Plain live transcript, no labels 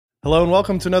Hello and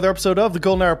welcome to another episode of the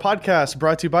Golden Hour Podcast,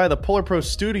 brought to you by the Polar Pro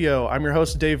Studio. I'm your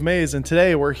host, Dave Mays, and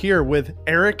today we're here with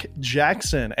Errick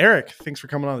Jackson. Errick, thanks for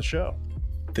coming on the show.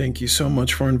 Thank you so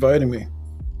much for inviting me.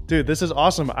 Dude, this is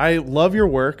awesome. I love your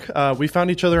work. We found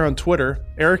each other on Twitter.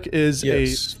 Errick is a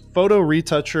photo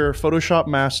retoucher, Photoshop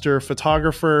master,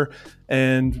 photographer,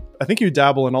 and I think you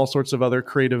dabble in all sorts of other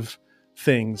creative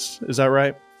things. Is that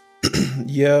right?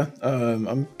 Yeah,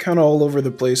 I'm kind of all over the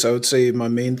place. I would say my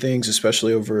main things,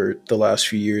 especially over the last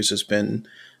few years, has been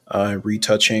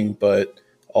retouching, but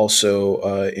also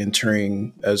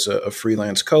entering as a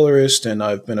freelance colorist. And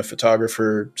I've been a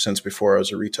photographer since before I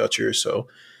was a retoucher. So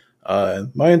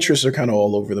my interests are kind of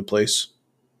all over the place.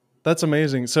 That's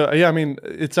amazing. So yeah, I mean,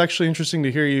 it's actually interesting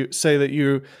to hear you say that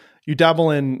you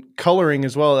dabble in coloring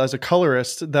as well as a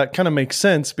colorist. That kind of makes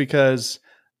sense because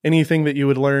anything that you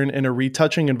would learn in a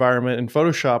retouching environment in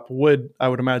Photoshop would, I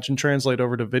would imagine, translate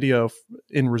over to video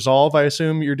in Resolve. I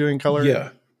assume you're doing color.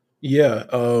 Yeah.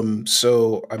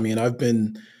 So, I mean, I've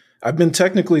been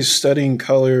technically studying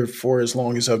color for as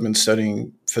long as I've been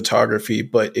studying photography,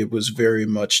 but it was very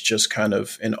much just kind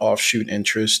of an offshoot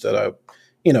interest that I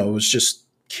was just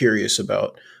curious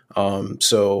about.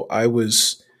 So I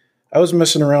was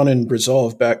messing around in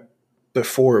Resolve back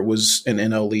before it was an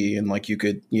NLE and like you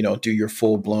could, do your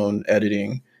full blown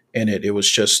editing in it. It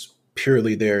was just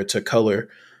purely there to color.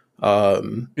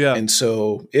 And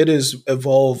so it has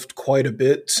evolved quite a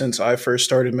bit since I first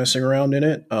started messing around in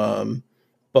it.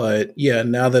 But yeah,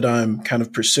 now that I'm kind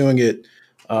of pursuing it,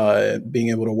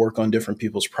 being able to work on different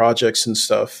people's projects and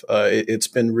stuff, it's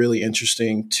been really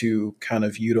interesting to kind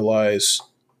of utilize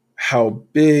how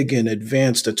big and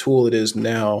advanced a tool it is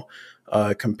now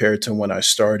compared to when I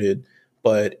started.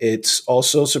 But it's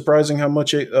also surprising how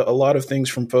much a lot of things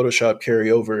from Photoshop carry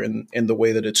over in the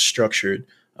way that it's structured,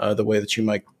 the way that you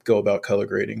might go about color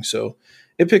grading. So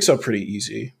it picks up pretty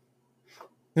easy.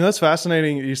 That's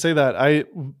fascinating. You say that. I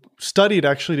studied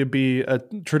actually to be a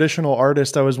traditional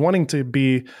artist. I was wanting to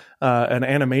be an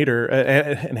animator.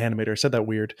 I said that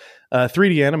weird.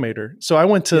 3D animator. So I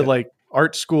went to like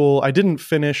art school. I didn't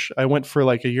finish. I went for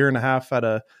like a year and a half at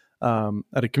a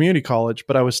community college,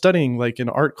 but I was studying like in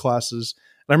art classes.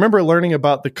 And I remember learning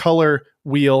about the color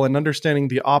wheel and understanding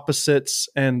the opposites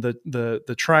and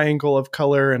the triangle of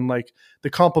color and like the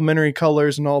complementary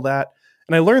colors and all that.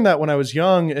 And I learned that when I was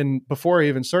young and before I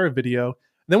even started video.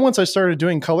 Then once I started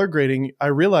doing color grading, I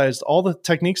realized all the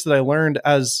techniques that I learned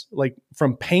as like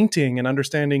from painting and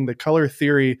understanding the color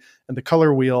theory and the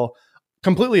color wheel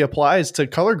completely applies to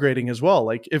color grading as well.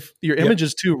 Like if your image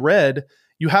is too red,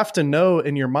 you have to know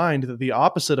in your mind that the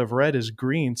opposite of red is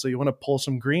green. So you want to pull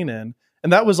some green in.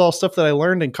 And that was all stuff that I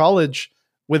learned in college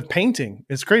with painting.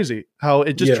 It's crazy how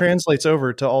it just translates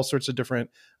over to all sorts of different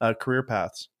career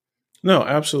paths. No,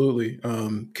 absolutely.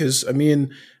 Because I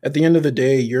mean, at the end of the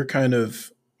day, you're kind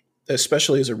of,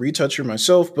 especially as a retoucher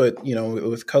myself, but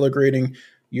with color grading,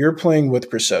 you're playing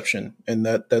with perception. And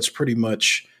that's pretty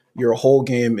much your whole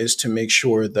game is to make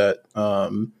sure that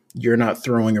you're not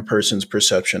throwing a person's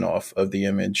perception off of the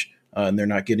image and they're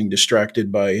not getting distracted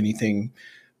by anything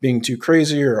being too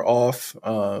crazy or off.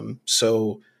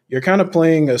 So you're kind of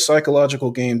playing a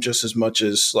psychological game just as much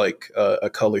as like a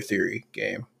color theory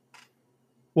game.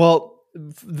 Well,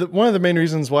 one of the main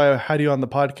reasons why I had you on the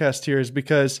podcast here is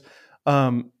because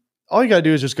all you got to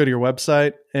do is just go to your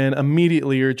website and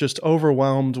immediately you're just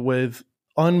overwhelmed with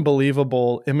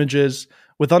unbelievable images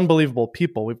with unbelievable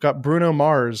people. We've got Bruno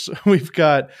Mars. We've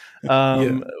got,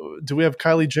 do we have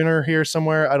Kylie Jenner here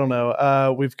somewhere? I don't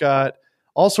know. We've got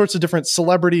all sorts of different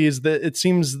celebrities that it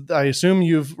seems, I assume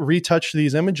you've retouched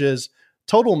these images,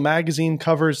 total magazine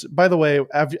covers. By the way,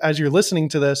 as you're listening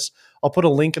to this, I'll put a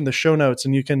link in the show notes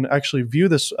and you can actually view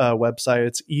this website.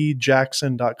 It's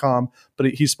ejackson.com, but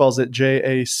he spells it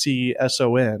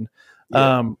Jacson.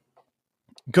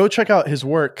 Go check out his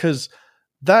work because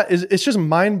it's just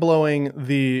mind blowing.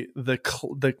 The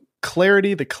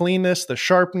clarity, the cleanness, the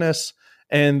sharpness,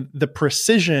 and the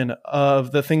precision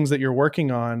of the things that you're working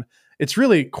on. It's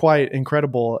really quite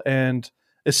incredible. And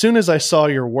as soon as I saw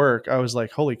your work, I was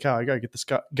like, holy cow, I got to get this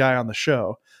guy on the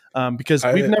show. Because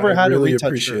we've never had really a retoucher.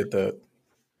 Appreciate that.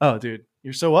 Oh, dude,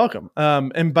 you're so welcome.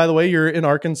 And by the way, you're in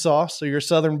Arkansas, so you're a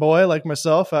Southern boy like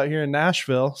myself out here in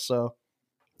Nashville. So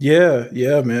yeah,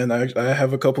 man. I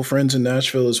have a couple friends in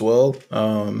Nashville as well.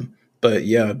 But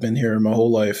yeah, I've been here my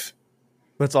whole life.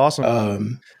 That's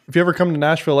awesome. If you ever come to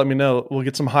Nashville, let me know. We'll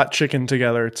get some hot chicken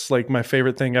together. It's like my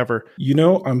favorite thing ever.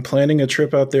 I'm planning a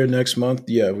trip out there next month.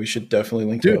 Yeah, we should definitely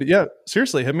link up. Dude, yeah,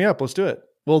 seriously, hit me up. Let's do it.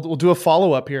 We'll do a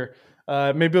follow-up here.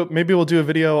 Maybe we'll do a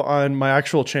video on my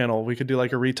actual channel. We could do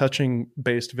like a retouching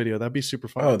based video. That'd be super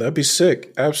fun. Oh, that'd be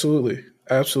sick. Absolutely. Yeah.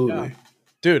 Absolutely.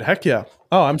 Dude, heck yeah.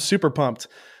 Oh, I'm super pumped.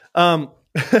 Um,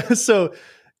 so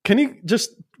can you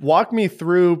just walk me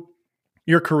through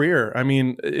your career? I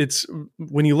mean, it's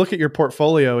when you look at your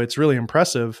portfolio, it's really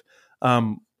impressive.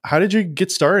 How did you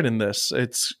get started in this?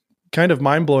 It's kind of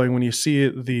mind blowing when you see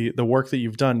the work that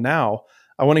you've done now.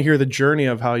 I want to hear the journey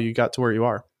of how you got to where you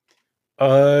are.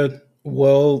 Uh,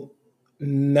 well,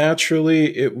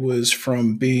 naturally, it was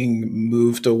from being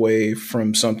moved away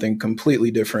from something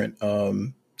completely different.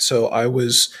 So I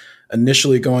was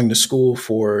initially going to school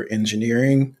for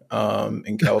engineering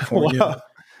in California. Wow.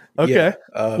 Yeah,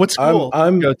 Okay. What school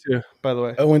did you go to, by the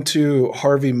way? I went to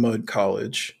Harvey Mudd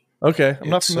College. Okay. I'm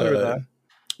not It's familiar with that.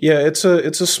 yeah, it's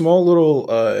a small little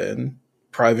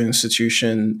private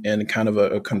institution and kind of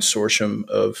a consortium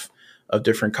of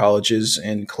different colleges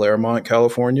in Claremont,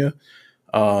 California.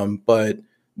 But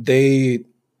they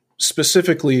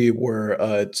specifically were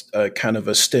a kind of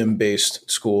a STEM based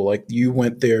school. Like you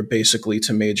went there basically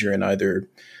to major in either,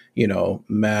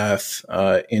 math,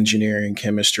 engineering,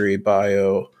 chemistry,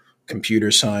 bio,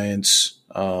 computer science,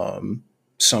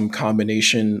 some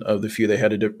combination of the few. They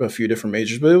had a few different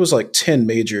majors, but it was like 10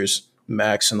 majors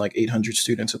max and like 800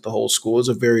 students at the whole school. It was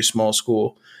a very small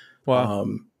school. Wow.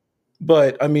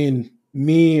 But I mean,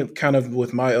 me kind of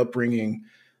with my upbringing,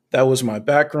 that was my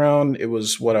background. It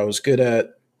was what I was good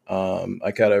at.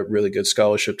 I got a really good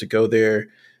scholarship to go there.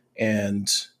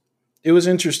 And it was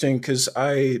interesting because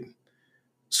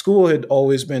school had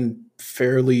always been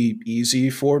fairly easy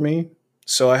for me.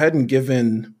 So I hadn't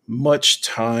given much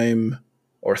time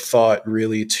or thought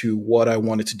really to what I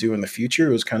wanted to do in the future.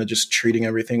 It was kind of just treating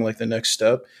everything like the next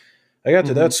step. I got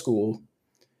to Mm-hmm. that school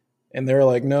and they were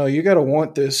like, no, you got to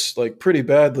want this like pretty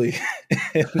badly.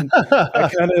 And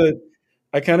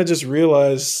I kind of just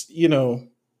realized,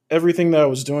 everything that I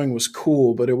was doing was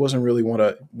cool, but it wasn't really what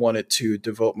I wanted to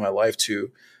devote my life to.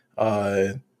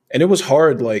 And it was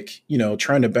hard, like,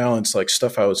 trying to balance like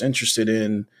stuff I was interested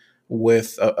in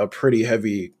with a pretty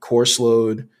heavy course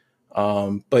load.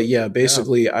 But yeah, Yeah.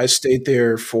 basically I stayed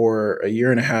there for a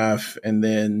year and a half and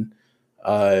then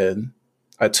uh,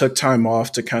 I took time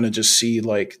off to kind of just see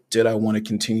like, did I want to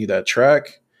continue that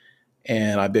track?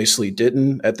 And I basically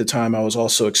didn't. At the time, I was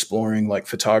also exploring like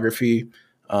photography,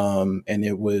 and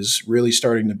it was really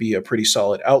starting to be a pretty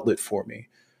solid outlet for me.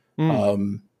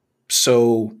 Mm.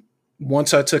 So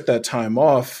once I took that time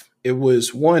off, it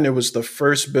was the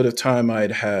first bit of time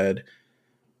I'd had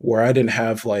where I didn't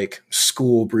have like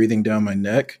school breathing down my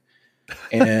neck,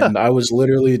 and I was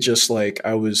literally just like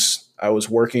I was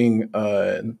working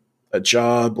a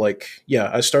job. Like,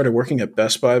 yeah, I started working at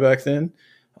Best Buy back then.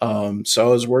 So I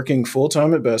was working full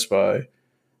time at Best Buy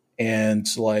and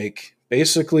like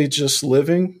basically just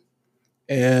living.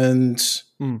 And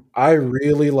Mm. I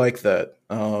really liked that.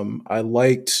 I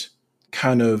liked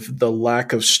kind of the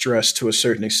lack of stress to a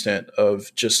certain extent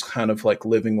of just kind of like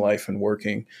living life and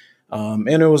working. And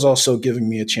it was also giving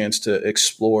me a chance to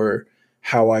explore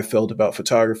how I felt about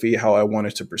photography, how I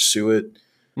wanted to pursue it.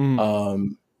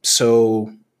 Mm.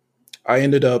 So I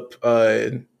ended up,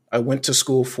 I went to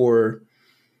school for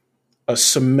a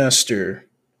semester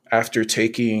after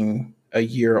taking a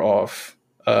year off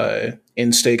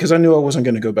in state because I knew I wasn't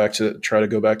going to try to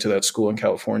go back to that school in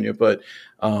California. But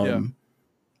Yeah.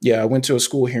 yeah, I went to a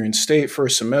school here in state for a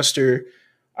semester.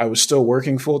 I was still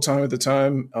working full time at the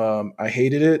time. I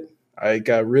hated it. I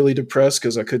got really depressed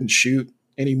because I couldn't shoot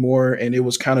anymore. And it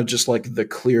was kind of just like the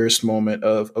clearest moment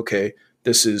of, okay,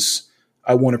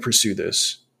 I want to pursue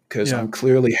this because Yeah. I'm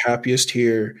clearly happiest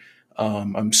here.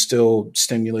 I'm still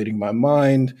stimulating my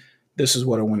mind. This is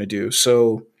what I want to do.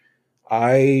 So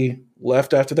I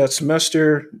left after that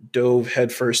semester, dove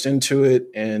headfirst into it,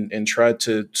 and tried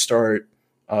to start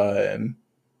uh,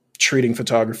 treating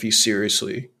photography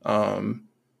seriously.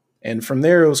 And from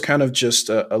there, it was kind of just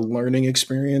a learning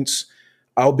experience.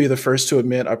 I'll be the first to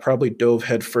admit I probably dove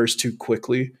headfirst too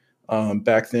quickly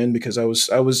back then because I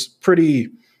was pretty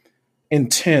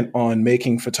intent on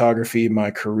making photography my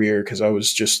career because I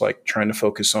was just like trying to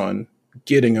focus on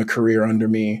getting a career under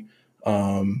me.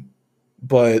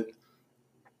 But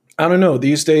I don't know.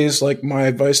 These days, like my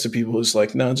advice to people is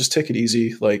like, no, just take it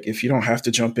easy. Like if you don't have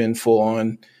to jump in full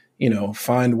on,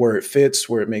 find where it fits,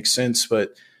 where it makes sense.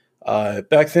 But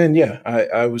back then, yeah,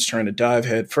 I was trying to dive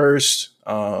head first,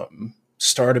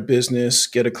 start a business,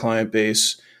 get a client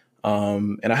base.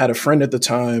 And I had a friend at the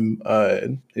time,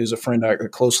 he was a friend I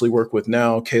closely work with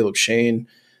now, Caleb Sheen,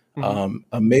 Mhm.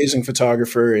 amazing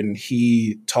photographer. And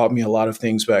he taught me a lot of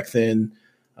things back then.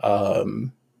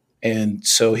 And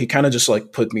so he kind of just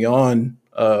like put me on.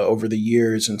 over the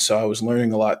years. And so I was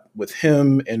learning a lot with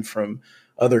him and from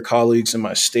other colleagues in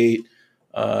my state.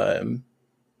 Um,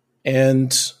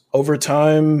 and over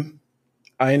time,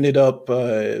 I ended up,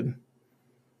 where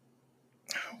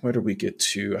did we get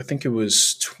to? I think it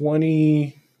was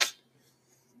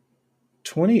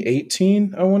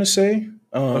 2018, I want to say.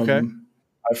 Okay.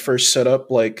 I first set up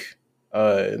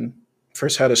uh,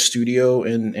 first had a studio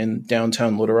in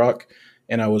downtown Little Rock,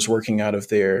 and I was working out of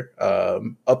there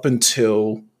up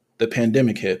until the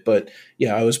pandemic hit. But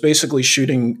yeah, I was basically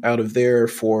shooting out of there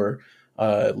for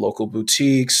local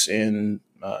boutiques and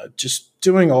just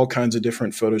doing all kinds of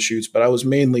different photo shoots. But I was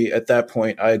mainly at that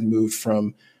point, I had moved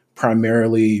from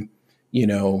primarily, you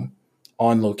know,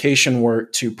 on location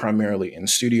work to primarily in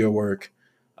studio work.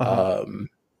 Uh-huh. Um,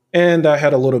 and I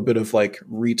had a little bit of like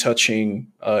retouching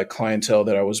clientele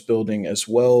that I was building as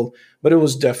well, but it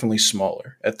was definitely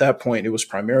smaller. At that point, it was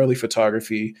primarily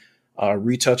photography.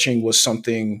 Retouching was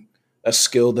a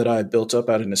skill that I had built up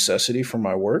out of necessity for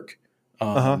my work.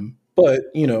 Uh-huh. But,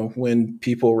 when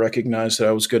people recognized that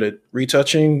I was good at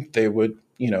retouching, they would,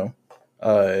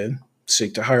 uh,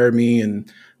 seek to hire me. And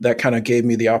that kind of gave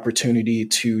me the opportunity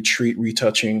to treat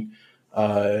retouching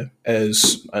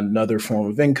as another form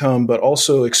of income, but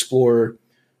also explore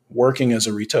working as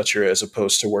a retoucher as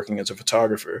opposed to working as a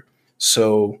photographer.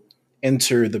 So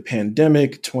enter the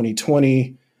pandemic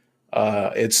 2020.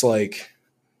 It's like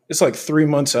 3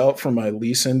 months out from my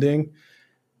lease ending.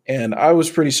 And I was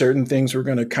pretty certain things were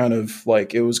going to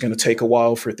it was going to take a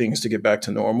while for things to get back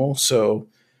to normal. So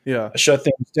Yeah. I shut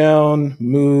things down,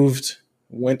 moved,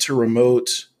 went to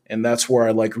remote, and that's where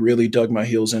I like really dug my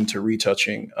heels into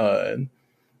retouching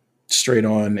straight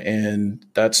on. And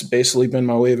that's basically been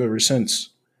my wave ever since.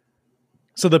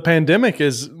 So the pandemic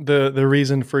is the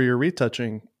reason for your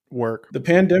retouching work. The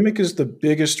pandemic is the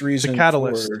biggest The reason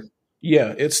catalyst. for,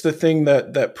 yeah, it's the thing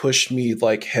that pushed me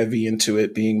like heavy into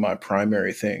it being my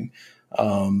primary thing.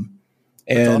 Um,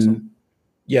 That's awesome. and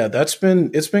yeah, it's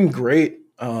been great.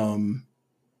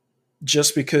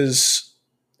 Just because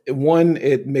one,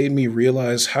 it made me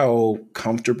realize how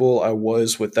comfortable I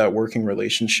was with that working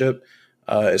relationship.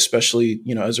 Especially,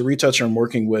 as a retoucher, I'm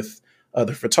working with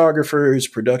other photographers,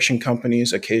 production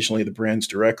companies, occasionally the brands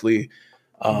directly.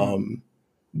 Mhm. Um,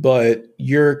 but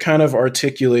you're kind of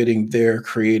articulating their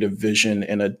creative vision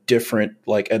in a different,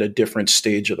 like at a different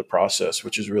stage of the process,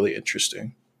 which is really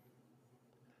interesting.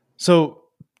 So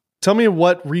tell me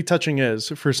what retouching is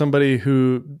for somebody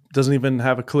who doesn't even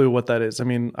have a clue what that is. I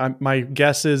mean, my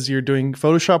guess is you're doing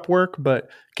Photoshop work, but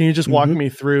can you just walk hmm me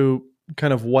through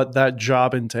kind of what that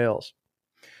job entails?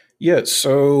 Yeah.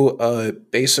 So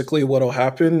basically, what'll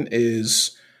happen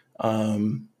is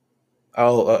um,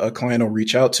 a client will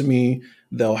reach out to me.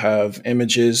 They'll have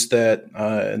images that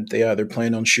they either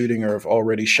plan on shooting or have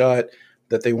already shot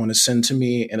that they want to send to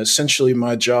me, and essentially,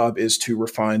 my job is to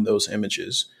refine those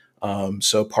images.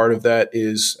 So part of that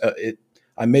is it.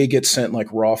 I may get sent like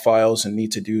raw files and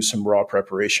need to do some raw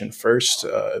preparation first,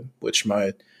 which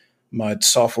my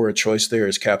software of choice there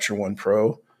is Capture One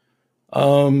Pro.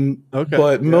 Okay.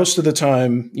 But Yeah. most of the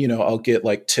time, I'll get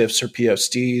like TIFFs or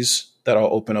PFSDs that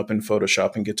I'll open up in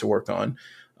Photoshop and get to work on.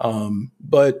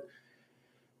 But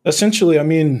essentially, I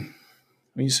mean,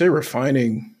 when you say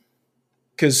refining,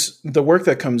 because the work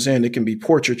that comes in, it can be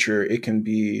portraiture, it can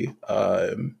be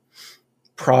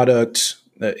product,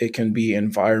 it can be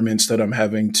environments that I'm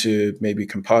having to maybe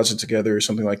composite together or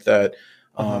something like that.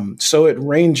 Uh-huh. So it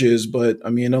ranges, but I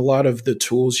mean, a lot of the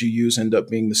tools you use end up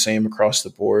being the same across the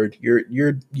board. You're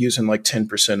using like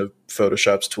 10% of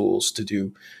Photoshop's tools to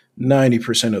do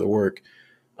 90% of the work,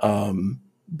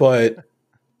 but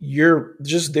you're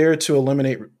just there to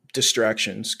eliminate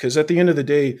distractions. Because at the end of the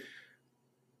day,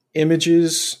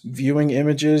 viewing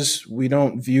images, we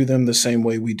don't view them the same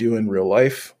way we do in real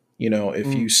life. If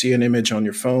Mm. you see an image on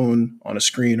your phone, on a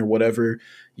screen or whatever,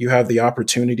 you have the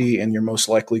opportunity and you're most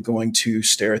likely going to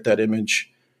stare at that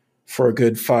image for a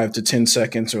good 5 to 10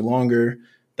 seconds or longer.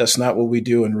 That's not what we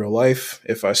do in real life.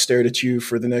 If I stared at you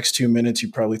for the next 2 minutes,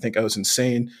 you'd probably think I was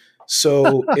insane.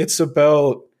 So it's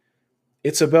about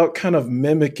kind of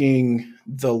mimicking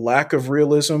the lack of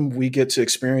realism we get to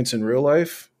experience in real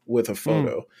life with a Mm.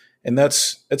 photo. And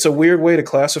it's a weird way to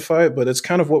classify it, but it's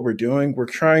kind of what we're doing. We're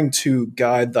trying to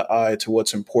guide the eye to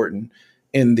what's important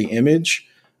in the image,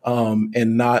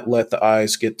 and not let the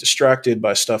eyes get distracted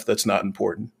by stuff that's not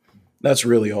important. That's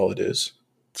really all it is.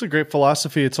 It's a great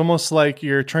philosophy. It's almost like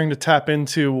you're trying to tap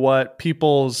into what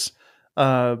people's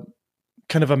uh,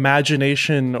 kind of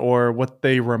imagination or what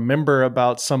they remember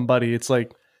about somebody. It's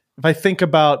like if I think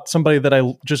about somebody that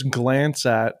I just glance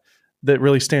at, that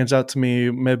really stands out to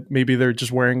me. Maybe they're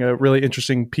just wearing a really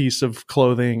interesting piece of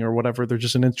clothing or whatever. They're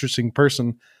just an interesting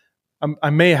person.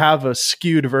 I may have a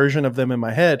skewed version of them in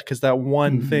my head because that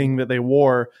one thing that they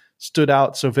wore stood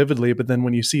out so vividly. But then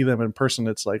when you see them in person,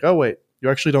 it's like, oh wait, you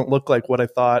actually don't look like what I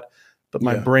thought. But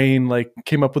my brain like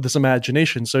came up with this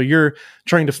imagination. So you're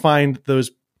trying to find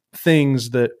those things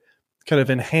that kind of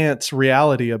enhance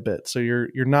reality a bit. So you're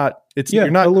not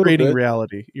creating bit.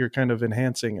 reality. You're kind of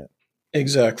enhancing it.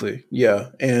 Exactly. Yeah.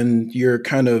 And you're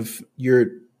kind of you're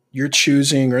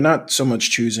choosing, or not so much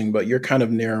choosing, but you're kind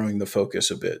of narrowing the focus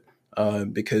a bit.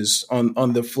 Because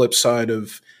on the flip side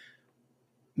of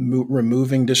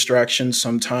removing distractions,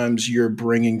 sometimes you're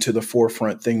bringing to the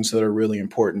forefront things that are really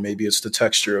important. Maybe it's the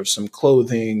texture of some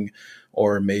clothing,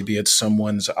 or maybe it's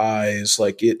someone's eyes.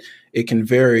 Like it can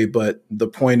vary, but the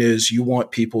point is you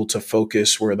want people to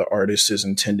focus where the artist is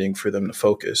intending for them to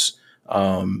focus,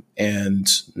 and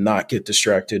not get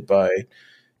distracted by,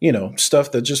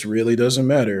 stuff that just really doesn't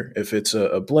matter. If it's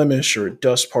a blemish or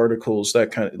dust particles,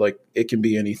 that kind of, like, it can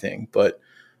be anything, but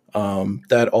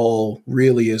that all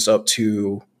really is up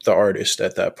to the artist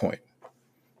at that point.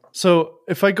 So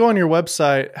if I go on your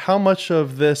website, how much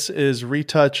of this is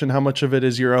retouch and how much of it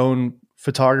is your own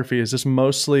photography? Is this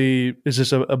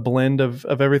a blend of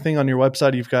everything on your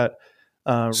website? You've got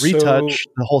retouch,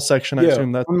 the whole section. I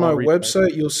assume that's on my retouch.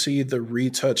 website. You'll see the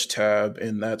retouch tab,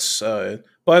 and that's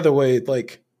by the way,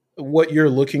 like what you're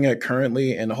looking at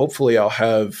currently, and hopefully I'll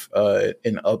have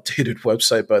an updated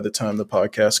website by the time the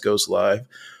podcast goes live.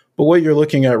 But what you're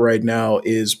looking at right now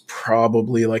is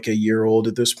probably like a year old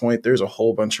at this point. There's a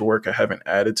whole bunch of work I haven't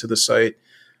added to the site.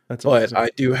 That's amazing. But I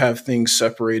do have things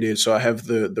separated. So I have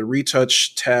the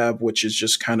retouch tab, which is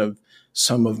just kind of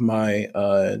some of my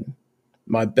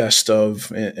my best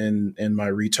of in my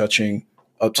retouching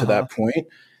up to that point.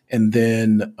 And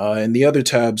then and the other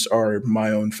tabs are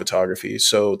my own photography.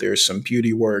 So there's some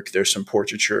beauty work, there's some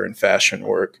portraiture and fashion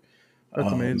work.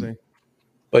 That's amazing.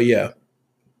 But yeah.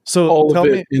 So all of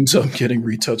it ends up getting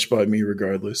retouched by me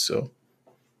regardless. So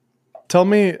tell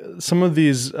me some of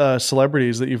these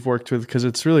celebrities that you've worked with, because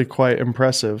it's really quite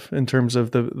impressive in terms of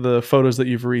the photos that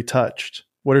you've retouched.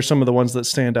 What are some of the ones that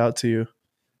stand out to you?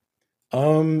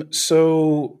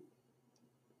 So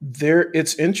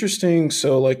it's interesting.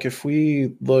 So like if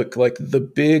we look, like the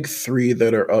big three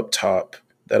that are up top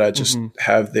that I just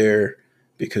have there,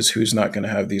 because who's not going to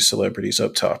have these celebrities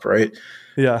up top, right?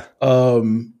 Yeah.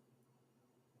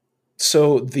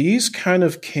 So these kind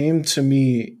of came to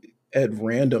me at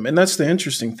random. And that's the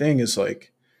interesting thing, is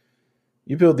like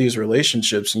you build these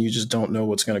relationships and you just don't know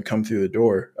what's going to come through the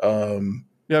door.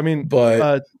 Yeah, I mean,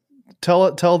 but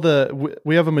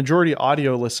we have a majority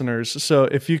audio listeners. So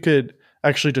if you could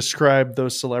actually describe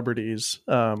those celebrities.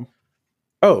 Who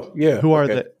are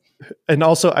they? And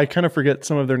also, I kind of forget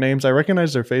some of their names. I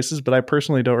recognize their faces, but I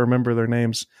personally don't remember their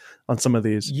names on some of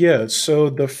these. Yeah. So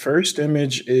the first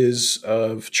image is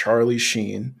of Charlie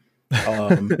Sheen.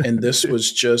 And this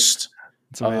was just,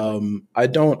 I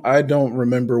don't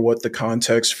remember what the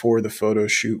context for the photo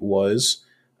shoot was.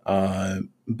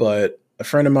 But a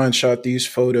friend of mine shot these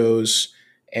photos,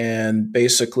 and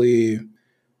basically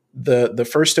the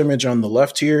first image on the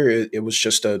left here, it was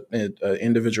just a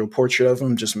individual portrait of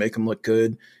him, just make him look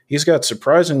good. He's got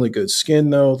surprisingly good skin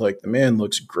though. Like the man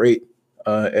looks great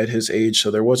at his age. So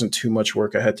there wasn't too much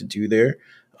work I had to do there.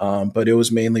 But it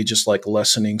was mainly just like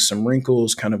lessening some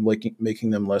wrinkles, kind of like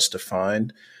making them less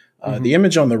defined. The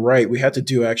image on the right, we had to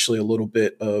do actually a little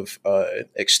bit of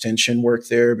extension work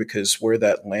there, because where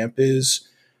that lamp is,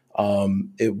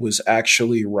 it was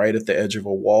actually right at the edge of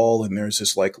a wall, and there's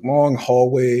this like long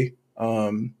hallway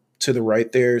to the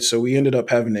right there. So we ended up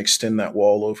having to extend that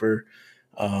wall over.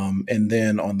 And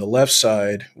then on the left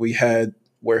side, we had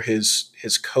where his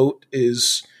coat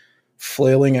is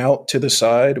flailing out to the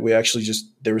side. We actually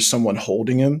there was someone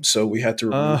holding him. So we had to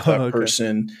remove that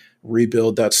person,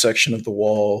 rebuild that section of the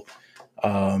wall,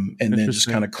 and then just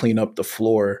kind of clean up the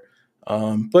floor.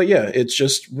 But yeah, it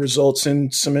just results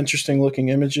in some interesting looking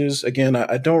images. Again,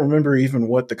 I don't remember even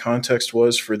what the context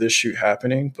was for this shoot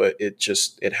happening, but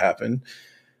it happened.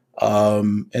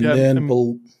 And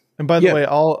by the way,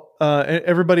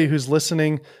 everybody who's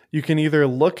listening, you can either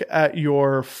look at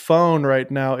your phone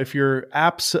right now. If your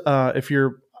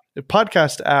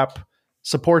podcast app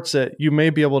supports it, you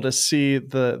may be able to see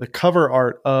the cover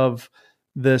art of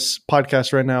this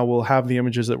podcast right now. Will have the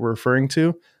images that we're referring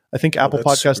to. I think Apple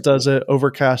Podcast does it.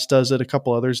 Overcast does it. A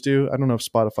couple others do. I don't know if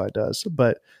Spotify does,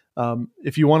 but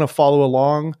if you want to follow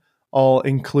along, I'll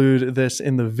include this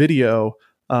in the video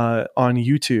on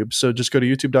YouTube. So just go to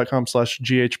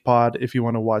youtube.com/ghpod if you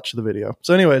want to watch the video.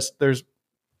 So anyways, there's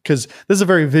because this is a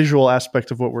very visual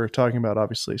aspect of what we're talking about,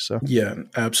 obviously. So Yeah,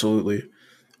 absolutely.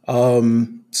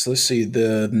 So let's see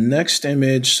the next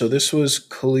image. So this was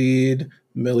Khalid,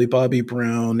 Millie Bobby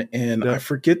Brown, and I yep.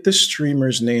 forget the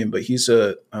streamer's name, but he's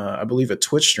I believe a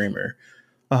Twitch streamer.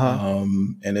 Uh-huh.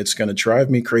 And it's going to drive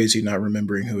me crazy not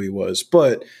remembering who he was.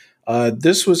 But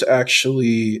this was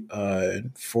actually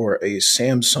for a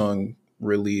Samsung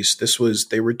release.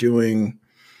 They were doing,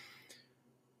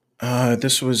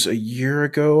 this was a year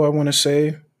ago, I want to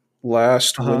say,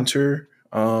 last Uh-huh. winter.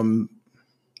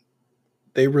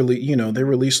 They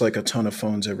release like a ton of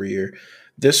phones every year.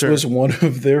 This was Sure. one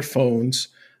of their phones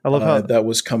I love how that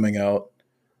was coming out.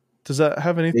 does that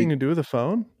have anything They to do with the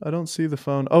phone? I don't see the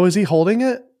phone. Oh, is he holding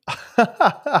it?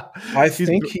 I He's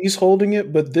think he's holding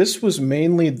it, but this was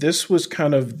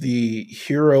kind of the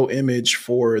hero image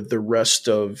for the rest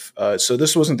of. So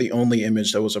this wasn't the only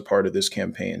image that was a part of this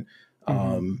campaign,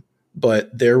 mhm.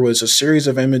 but there was a series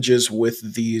of images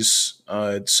with these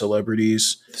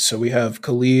celebrities. So we have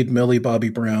Khalid, Millie Bobby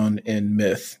Brown, and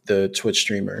Myth, the Twitch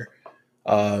streamer.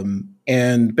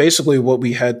 And basically, what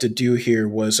we had to do here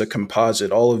was a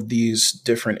composite. All of these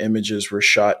different images were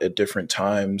shot at different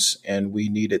times, and we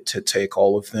needed to take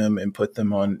all of them and put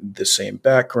them on the same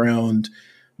background,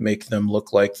 make them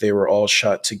look like they were all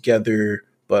shot together,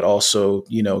 but also,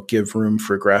 give room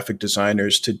for graphic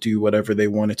designers to do whatever they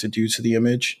wanted to do to the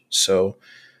image. So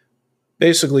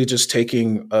basically, just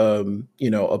taking,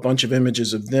 a bunch of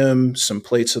images of them, some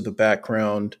plates of the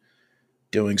background,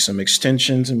 doing some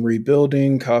extensions and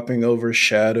rebuilding, copying over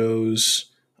shadows,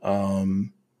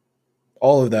 um,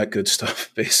 all of that good stuff,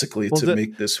 basically, Well, to the,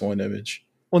 make this one image.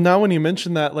 well, now when you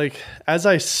mention that, like as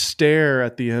I stare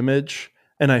at the image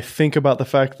and I think about the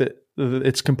fact that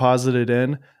it's composited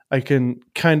in, I can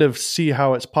kind of see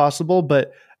how it's possible,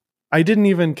 but I didn't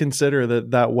even consider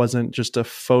that that wasn't just a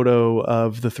photo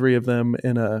of the three of them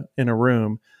in a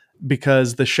room,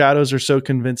 because the shadows are so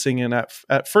convincing, and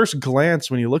at first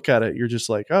glance when you look at it, you're just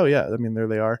like, oh yeah, I mean there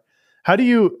they are. How do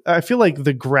you? I feel like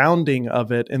the grounding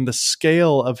of it and the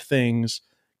scale of things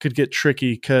could get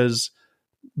tricky because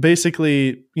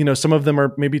basically, some of them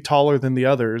are maybe taller than the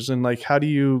others, and like how do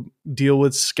you deal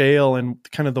with scale and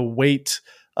kind of the weight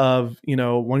of,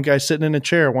 one guy sitting in a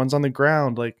chair, one's on the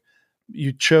ground, like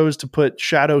you chose to put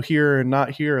shadow here and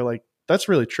not here, like that's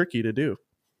really tricky to do.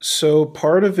 So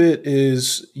part of it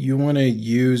is you want to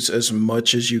use as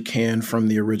much as you can from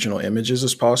the original images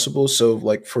as possible. So,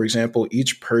 like for example, um,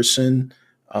 each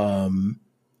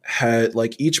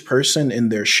person in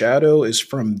their shadow is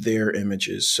from their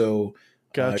images. So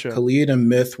Gotcha. Khalid and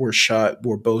Myth were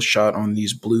both shot on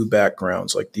these blue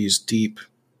backgrounds, like these deep,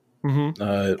 Hmm.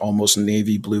 almost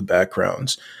navy blue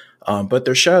backgrounds. But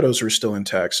their shadows were still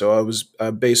intact. So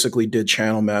I basically did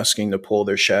channel masking to pull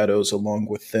their shadows along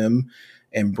with them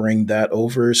and bring that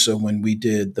over. So when we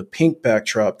did the pink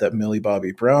backdrop that Millie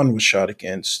Bobby Brown was shot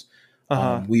against,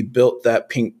 Uh-huh. we built that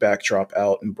pink backdrop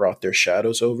out and brought their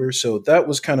shadows over. So that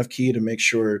was kind of key to make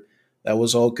sure that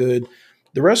was all good.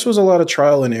 The rest was a lot of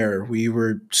trial and error. We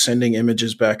were sending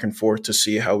images back and forth to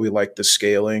see how we liked the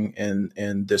scaling,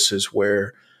 and this is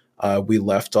where we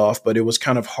left off. But it was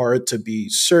kind of hard to be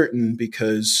certain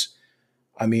because,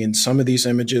 I mean, some of these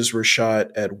images were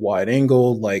shot at wide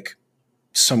angle, like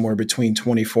somewhere between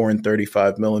 24 and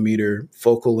 35 millimeter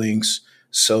focal lengths.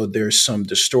 So there's some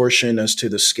distortion as to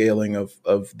the scaling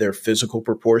of their physical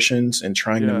proportions and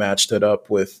trying to Yeah. match that up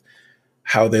with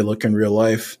how they look in real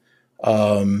life.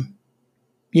 Um,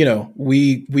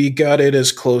 we got it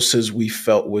as close as we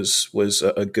felt was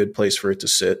a good place for it to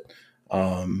sit.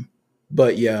 Um,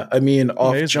 but yeah, I mean,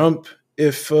 off Amazing. jump,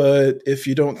 if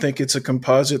you don't think it's a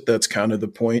composite, that's kind of the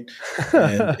point.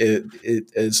 And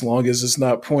it as long as it's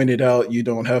not pointed out, you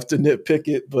don't have to nitpick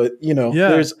it. But Yeah.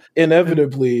 there's And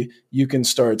inevitably you can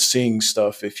start seeing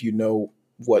stuff if you know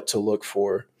what to look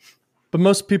for. but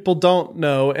most people don't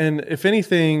know. And if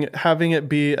anything, having it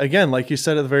be, again, like you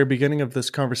said at the very beginning of this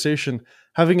conversation,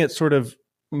 having it sort of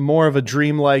more of a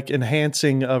dreamlike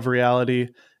enhancing of reality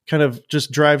kind of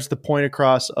just drives the point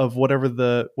across of what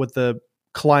the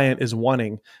client is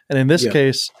wanting. And in this Yeah,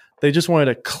 case, they just wanted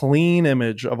a clean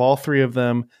image of all three of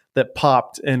them that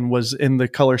popped and was in the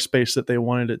color space that they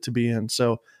wanted it to be in.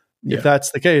 So if yeah,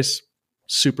 that's the case,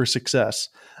 super success.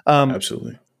 Um,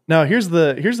 absolutely. Now here's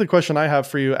the question I have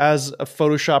for you as a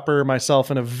Photoshopper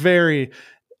myself in a very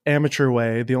amateur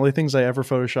way. The only things I ever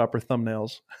Photoshop are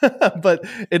thumbnails, but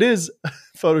it is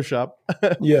Photoshop.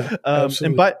 Yeah, And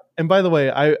absolutely. by the way,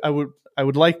 I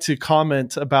would like to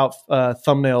comment about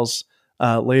thumbnails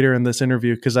later in this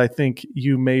interview because I think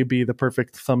you may be the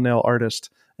perfect thumbnail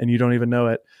artist and you don't even know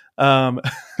it. um,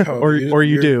 Oh, or you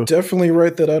you're do. definitely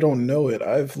right that I don't know it.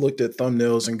 I've looked at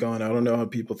thumbnails and gone, I don't know how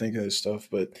people think of this stuff,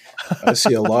 but I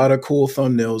see a lot of cool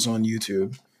thumbnails on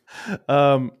YouTube.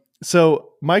 Um,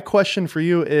 so my question for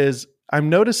you is, I'm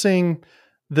noticing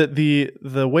that the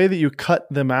way that you cut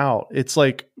them out, it's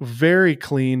like very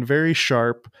clean, very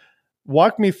sharp.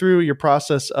 Walk me through your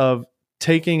process of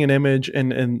taking an image,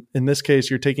 and in this case,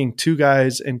 you're taking two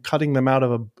guys and cutting them out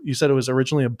of a. You said it was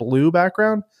originally a blue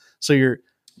background, so are you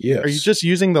Yes. just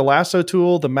using the lasso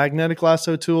tool, the magnetic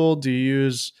lasso tool? Do you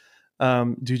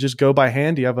just go by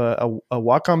hand? Do you have a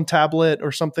Wacom tablet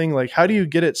or something? Like, how do you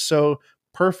get it so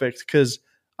perfect? Because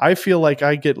I feel like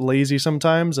I get lazy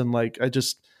sometimes, and like I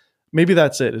just maybe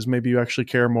that's it. Is maybe you actually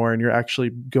care more and you're actually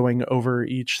going over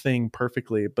each thing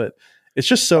perfectly. But it's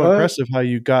just so Uh, impressive how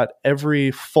you got every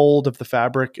fold of the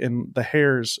fabric and the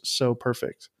hairs so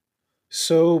perfect.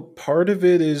 so part of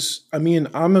it is, I mean,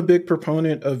 I'm a big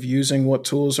proponent of using what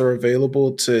tools are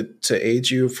available to aid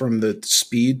you from the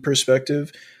speed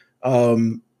perspective.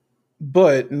 Um,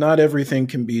 but not everything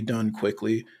can be done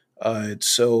quickly.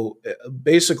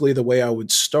 Basically, the way I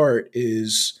would start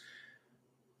is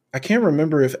I can't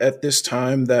remember if at this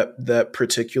time that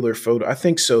particular photo. I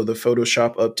think so. The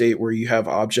Photoshop update where you have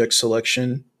object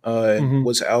selection Hmm.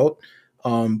 was out,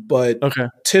 but Okay.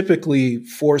 typically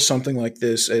for something like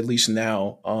this, at least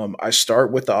now, I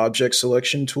start with the object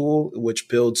selection tool, which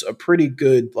builds a pretty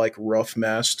good like rough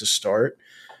mask to start.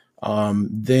 Nice.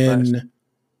 Then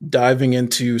diving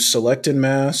into select and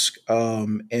mask,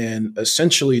 and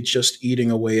essentially just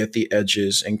eating away at the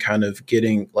edges and kind of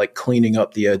getting like cleaning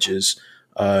up the edges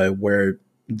where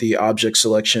the object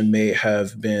selection may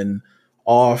have been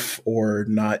off or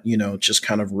not, just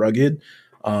kind of rugged.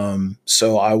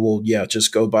 So I will, yeah,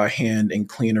 just go by hand and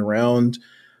clean around.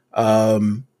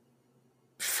 Um,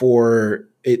 for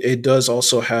it does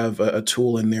also have a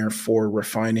tool in there for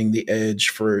refining the edge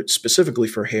for specifically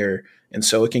for hair, and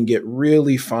so it can get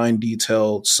really fine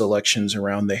detailed selections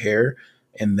around the hair,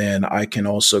 and then I can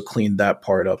also clean that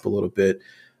part up a little bit.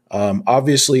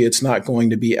 Obviously it's not going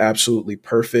to be absolutely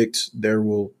perfect. There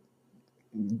will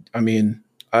I mean,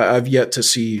 I've yet to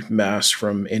see masks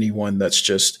from anyone that's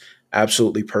just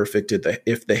absolutely perfect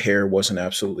if the hair wasn't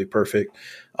absolutely perfect.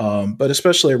 But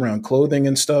especially around clothing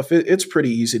and stuff, it's pretty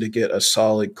easy to get a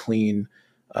solid, clean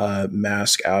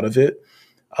mask out of it.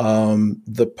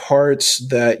 The parts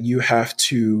that you have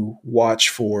to watch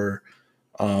for,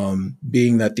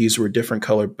 being that these were different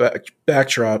color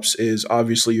backdrops, is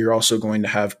obviously you're also going to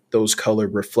have those color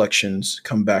reflections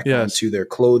come back Yes. onto their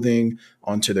clothing,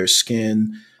 onto their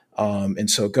skin. And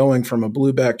so going from a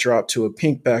blue backdrop to a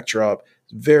pink backdrop,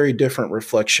 very different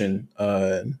reflection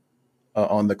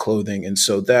on the clothing. And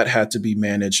so that had to be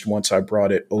managed once I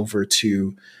brought it over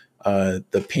to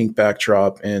the pink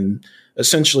backdrop. And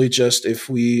essentially, just if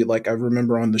we, like, I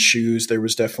remember on the shoes, there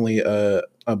was definitely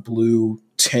a blue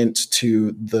tint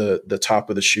to the top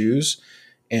of the shoes.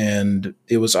 And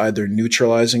it was either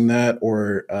neutralizing that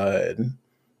or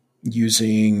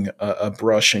using a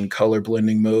brush in color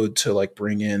blending mode to like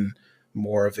bring in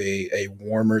more of a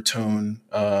warmer tone,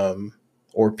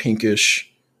 or pinkish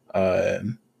uh,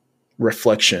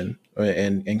 reflection,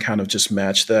 and kind of just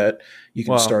match that. You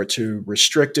can Wow. start to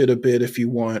restrict it a bit if you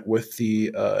want with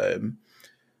the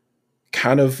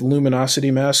kind of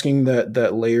luminosity masking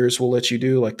that layers will let you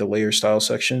do, like the layer style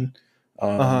section.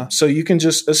 Uh huh. So you can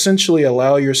just essentially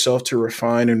allow yourself to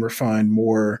refine and refine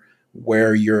more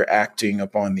where you're acting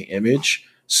upon the image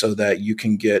so that you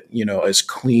can get, as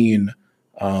clean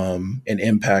an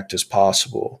impact as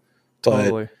possible. But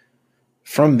Totally.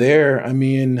 from there, I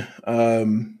mean,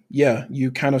 yeah,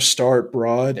 you kind of start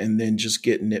broad and then just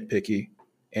get nitpicky,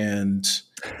 and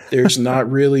there's not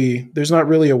really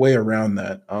a way around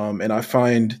that. And I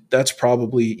find that's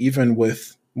probably, even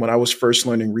with when I was first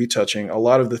learning retouching, a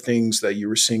lot of the things that you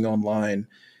were seeing online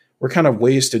were kind of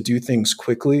ways to do things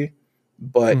quickly,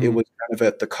 but it Mhm. was kind of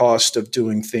at the cost of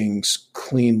doing things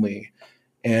cleanly.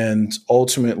 And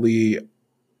ultimately,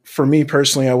 for me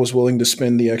personally, I was willing to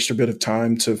spend the extra bit of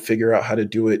time to figure out how to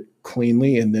do it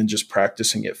cleanly and then just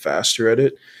practicing it faster at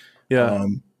it. Yeah.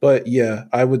 But yeah,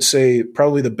 I would say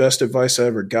probably the best advice I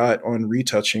ever got on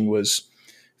retouching was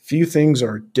few things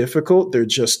are difficult, they're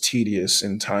just tedious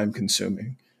and time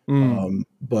consuming. Mm.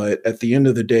 But at the end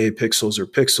of the day, pixels are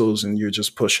pixels and you're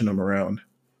just pushing them around.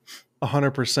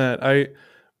 100%.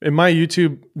 In my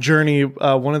YouTube journey,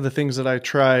 one of the things that I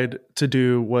tried to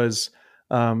do was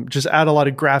just add a lot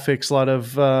of graphics, a lot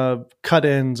of cut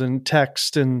ins and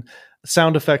text and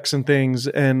sound effects and things.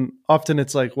 And often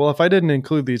it's like, well, if I didn't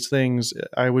include these things,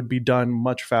 I would be done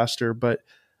much faster. But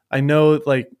I know,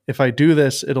 like, if I do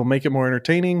this, it'll make it more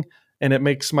entertaining and it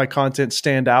makes my content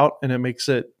stand out and it makes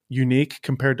it unique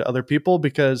compared to other people,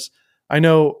 because I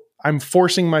know I'm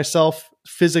forcing myself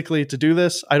physically to do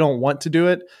this. I don't want to do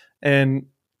it. And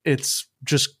it's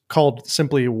just called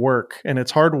simply work, and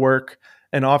it's hard work.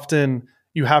 And often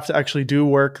you have to actually do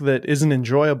work that isn't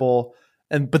enjoyable.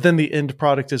 But then the end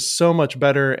product is so much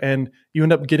better and you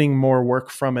end up getting more work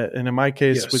from it. And in my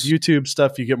case, with Yes. YouTube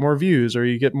stuff, you get more views or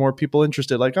you get more people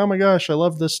interested. Like, oh my gosh, I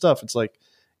love this stuff. It's like,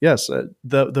 yes,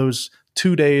 those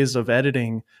 2 days of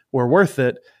editing were worth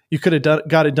it. You could have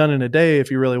got it done in a day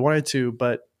if you really wanted to,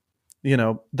 but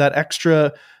that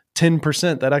extra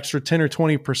 10%, that extra 10 or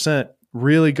 20%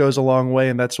 really goes a long way.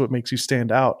 And that's what makes you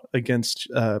stand out against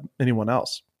anyone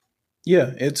else.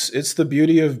 Yeah, it's the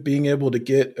beauty of being able to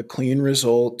get a clean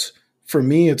result. For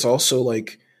me, it's also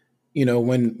like,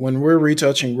 when we're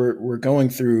retouching, we're going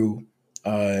through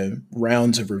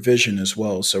rounds of revision as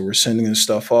well. So we're sending this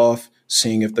stuff off,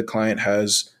 seeing if the client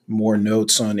has more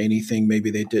notes on anything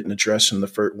maybe they didn't address in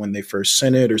when they first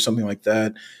sent it or something like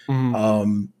that.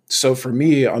 So for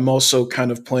me, I'm also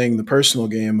kind of playing the personal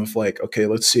game of like, okay,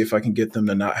 let's see if I can get them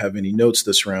to not have any notes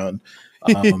this round.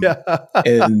 Yeah.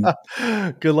 And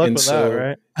Good luck and with that, so,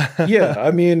 right? yeah, I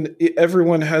mean,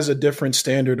 everyone has a different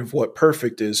standard of what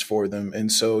perfect is for them. And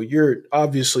so you're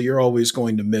always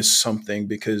going to miss something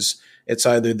because it's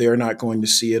either they're not going to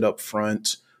see it up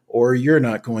front or you're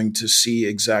not going to see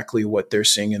exactly what they're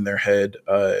seeing in their head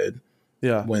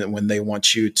Yeah. when they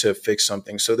want you to fix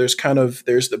something. So there's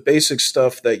the basic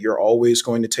stuff that you're always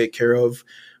going to take care of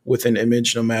with an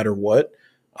image no matter what.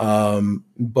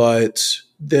 But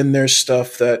then there's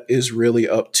stuff that is really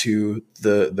up to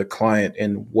the client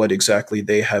and what exactly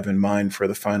they have in mind for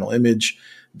the final image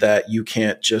that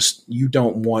you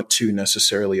don't want to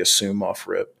necessarily assume off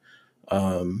rip.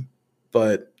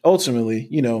 But ultimately,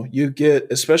 you get,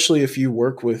 especially if you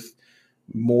work with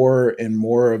more and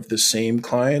more of the same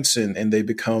clients and they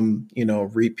become,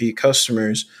 repeat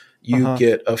customers, you Uh-huh.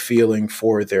 get a feeling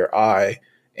for their eye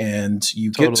and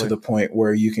you get to Totally. the point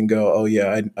where you can go, oh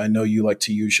yeah, I know you like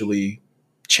to usually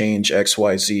change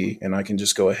XYZ and I can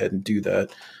just go ahead and do that.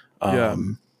 Yeah.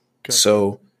 Um, Gotcha.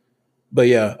 so, but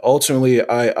yeah, ultimately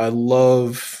I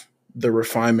love the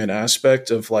refinement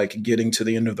aspect of like getting to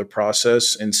the end of the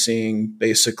process and seeing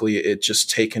basically it just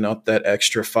taking up that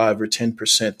extra 5 or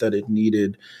 10% that it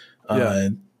needed Yeah. uh,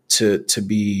 to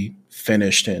be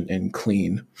finished and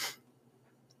clean.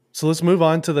 So let's move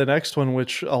on to the next one,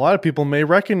 which a lot of people may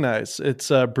recognize.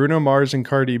 It's Bruno Mars and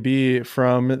Cardi B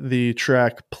from the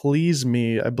track "Please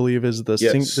Me." I believe is is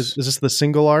Yes. this the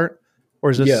single art, or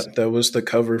is Yeah, this? that was the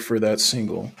cover for that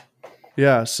single.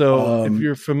 Yeah. So if Um,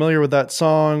 you're familiar with that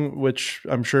song, which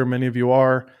I'm sure many of you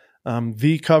are,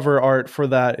 the cover art for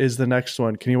that is the next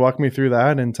one. Can you walk me through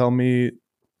that and tell me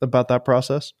about that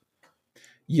process?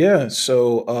 yeah,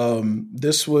 so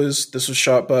this was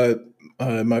shot by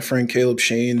my friend Caleb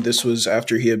Sheen. This was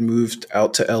after he had moved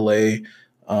out to LA,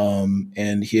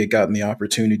 and he had gotten the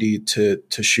opportunity to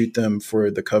shoot them for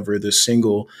the cover of this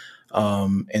single.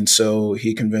 And so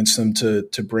he convinced them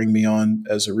to bring me on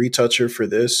as a retoucher for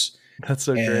this. That's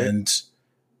so great. And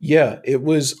yeah, it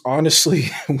was honestly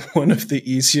one of the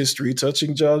easiest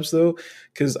retouching jobs though,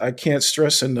 because I can't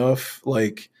stress enough,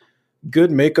 like good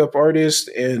makeup artist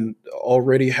and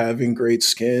already having great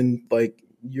skin, like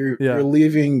you're Yeah.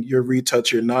 leaving your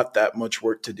retoucher not that much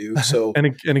work to do. So And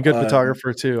a good uh,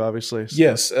 photographer too, obviously. So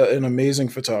yes, an amazing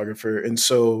photographer. And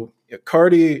so yeah,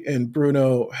 Cardi and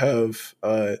Bruno have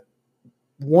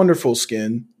wonderful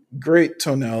skin, great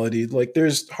tonality. Like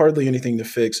there's hardly anything to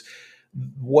fix.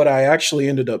 What I actually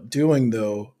ended up doing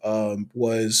though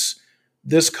was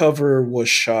this cover was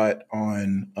shot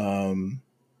on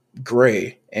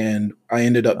gray, and I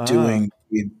ended up ah, doing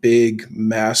a big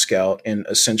mask out and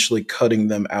essentially cutting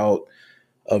them out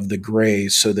of the gray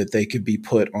so that they could be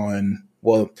put on.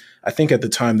 Well, I think at the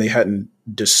time they hadn't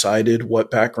decided what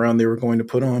background they were going to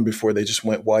put on before they just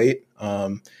went white.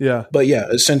 yeah, But yeah,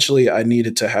 essentially, I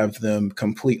needed to have them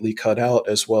completely cut out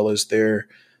as well as their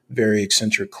very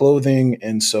eccentric clothing.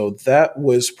 And so that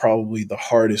was probably the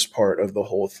hardest part of the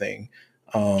whole thing.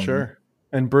 Um, sure.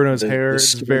 And Bruno's the hair is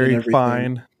skin and very everything.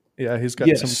 fine. Yeah, he's got some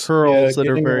Yes, yeah, curls that are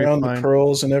getting very around the fine.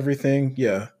 curls and everything.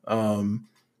 Yeah.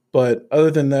 But other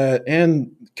than that,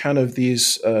 and kind of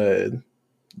these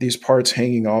parts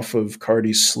hanging off of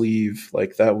Cardi's sleeve,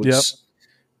 like that Yep, was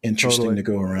interesting totally. to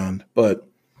go around. But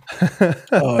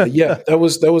yeah, that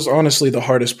was honestly the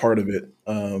hardest part of it.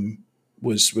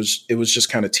 Was it was just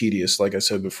kind of tedious, like I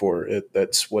said before.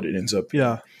 That's what it ends up being.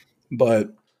 Yeah,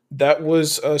 But that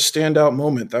was a standout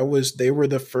moment. They were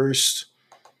the first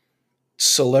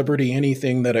celebrity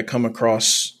anything that had come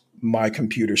across my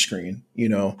computer screen.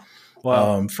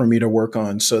 Wow. for me to work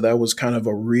on. So that was kind of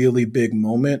a really big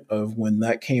moment of when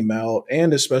that came out,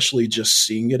 and especially just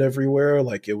seeing it everywhere.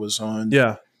 Like it was on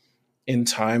Yeah. in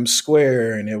Times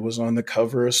Square and it was on the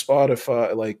cover of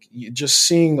Spotify, like just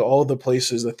seeing all the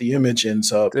places that the image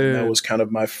ends up. And that Dude. was kind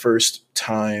of my first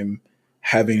time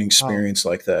having an Wow. experience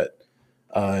like that.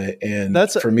 And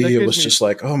That's for that me, it gives was me just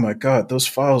like, oh my God, those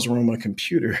files were on my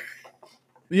computer.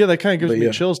 yeah, that kind of gives But me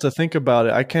yeah. chills to think about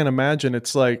it. I can't imagine.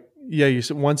 It's like, yeah,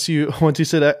 once you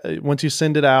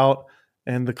send it out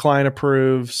and the client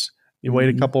approves, you wait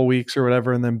a Mhm. couple of weeks or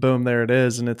whatever, and then boom, there it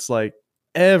is, and it's like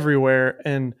everywhere,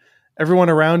 and everyone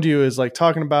around you is like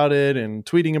talking about it and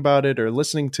tweeting about it or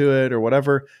listening to it or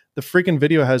whatever. The freaking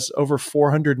video has over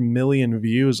 400 million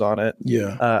views on it.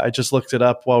 Yeah. I just looked it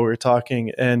up while we were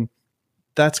talking, and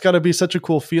that's got to be such a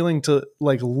cool feeling to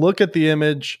like look at the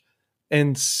image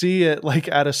and see it like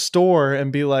at a store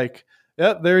and be like,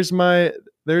 "Yep, there's my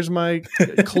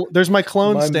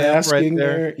clone My stamp right masking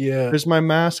there. there. Yeah. There's my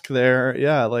mask there."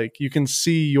 Yeah, like you can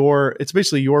see it's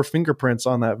basically your fingerprints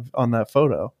on that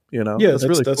photo, you know. Yeah. That's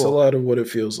really That's a cool. lot of what it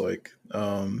feels like.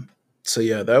 So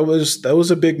yeah, that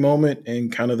was a big moment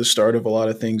and kind of the start of a lot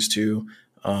of things too.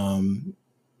 Um,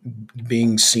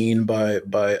 Being seen by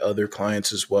other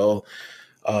clients as well.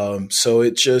 So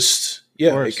it just, Of yeah,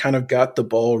 it course. kind of got the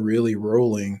ball really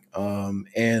rolling,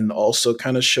 and also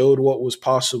kind of showed what was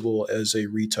possible as a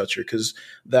retoucher, because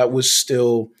that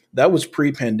was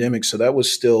pre-pandemic, so that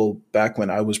was still back when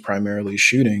I was primarily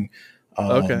shooting,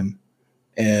 Okay. um,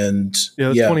 and Yeah, it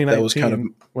was yeah, that was kind of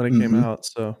 2019 when it came mhm, out,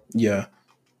 so yeah.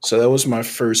 So that was my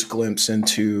first glimpse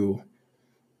into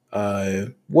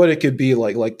what it could be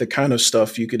like the kind of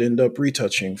stuff you could end up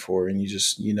retouching for, and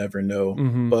you never know.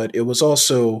 mhm. But it was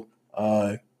also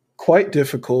quite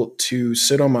difficult to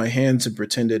sit on my hands and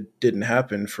pretend it didn't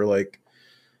happen for like,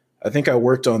 I think I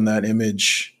worked on that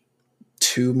image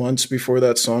 2 months before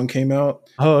that song came out.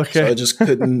 Oh, So I okay. just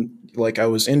couldn't, like, I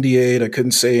was NDA'd, I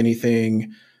couldn't say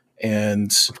anything.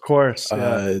 And Of course, yeah.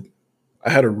 uh, I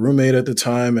had a roommate at the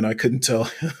time and I couldn't tell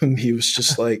him. He was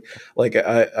just like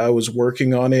I was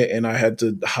working on it and I had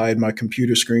to hide my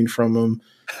computer screen from him.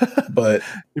 But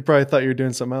You probably thought you were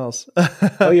doing something else.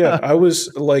 oh yeah, I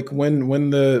was like when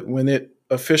it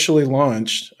officially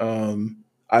launched,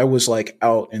 I was like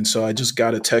out, and so I just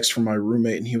got a text from my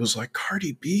roommate and he was like,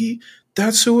 Cardi B,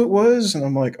 that's who it was. And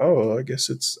I'm like, oh, I guess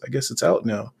it's out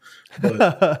now.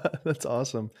 But That's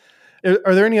awesome.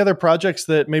 Are there any other projects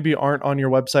that maybe aren't on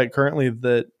your website currently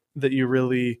that you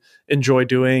really enjoy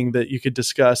doing that you could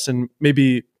discuss? And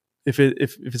maybe if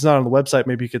it's not on the website,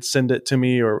 maybe you could send it to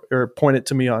me or point it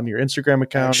to me on your Instagram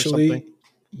account or something. actually,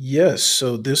 yes.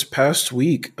 So this past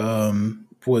week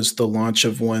was the launch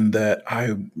of one that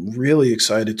I'm really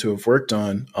excited to have worked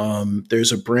on.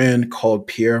 There's a brand called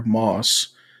Pierre Moss,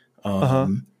 Uh huh.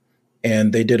 um,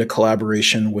 and they did a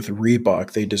collaboration with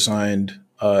Reebok. They designed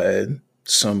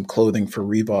some clothing for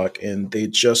Reebok, and they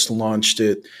just launched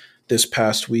it this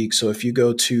past week. So if you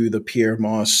go to the Pierre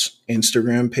Moss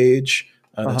Instagram page,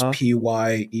 Uh that's huh.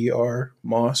 Pyer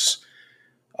Moss,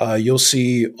 you'll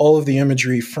see all of the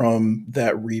imagery from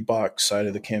that Reebok side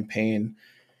of the campaign,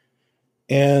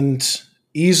 and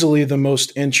easily the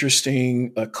most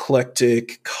interesting,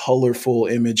 eclectic, colorful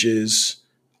images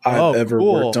I've Oh, ever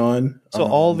worked cool. on. So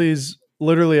all these,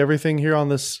 literally everything here on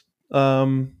this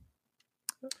Yeah,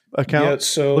 account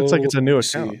looks like so it's a let new me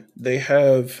account.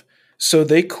 see.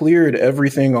 They cleared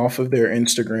everything off of their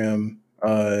Instagram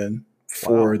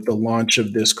for Wow. the launch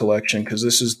of this collection, because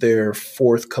this is their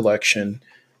fourth collection,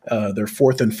 their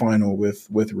fourth and final with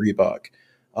Reebok.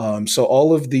 So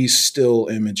all of these still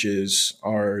images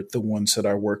are the ones that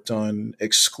I worked on,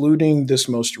 excluding this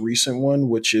most recent one,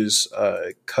 which is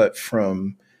cut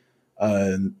from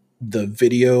uh, the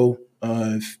video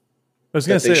I was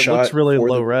gonna that they say it looks shot really for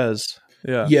low the. res.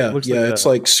 Yeah, Yeah, looks like yeah, it's a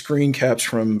like screen caps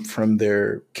from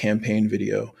their campaign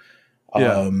video.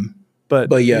 yeah. Um, But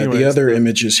but yeah, the anyways, other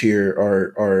images here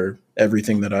are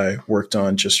everything that I worked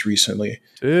on just recently.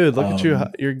 dude, look at you!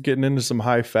 Um, You're getting into some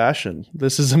high fashion.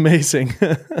 This is amazing.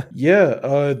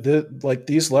 yeah, like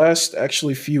these last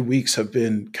actually few weeks have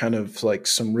been kind of like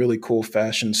some really cool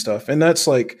fashion stuff, and that's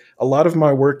like a lot of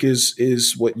my work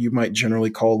is what you might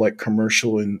generally call like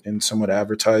commercial and somewhat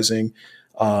advertising.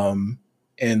 Um,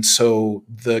 and so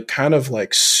the kind of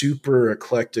like super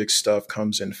eclectic stuff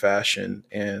comes in fashion,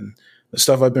 and the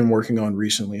stuff I've been working on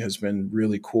recently has been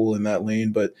really cool in that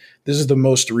lane. But this is the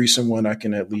most recent one I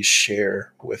can at least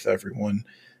share with everyone,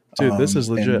 Dude, this is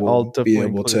and legit. I'll we'll be definitely able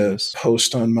include to this.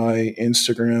 post on my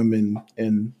Instagram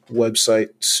and website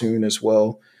soon as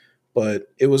well. But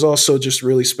it was also just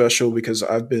really special because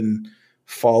I've been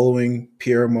following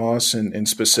Pierre Moss and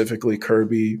specifically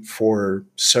Kirby for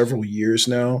several years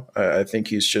now. I think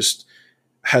he's just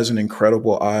has an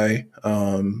incredible eye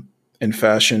in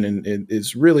fashion, and it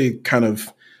is really kind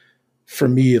of for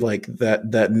me like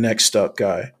that next up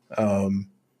guy.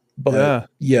 But Yeah.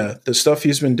 yeah, the stuff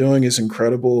he's been doing is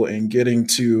incredible, and getting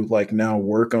to like now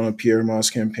work on a Pierre Moss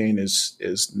campaign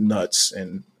is nuts,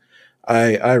 and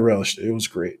I relished it. It was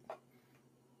great.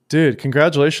 Dude,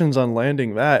 congratulations on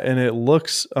landing that. And it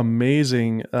looks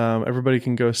amazing. Everybody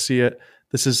can go see it.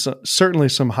 This is certainly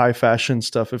some high fashion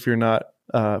stuff if you're not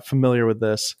familiar with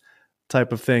this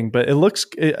type of thing. But it looks,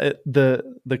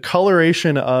 the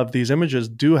coloration of these images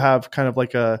do have kind of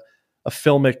like a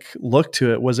filmic look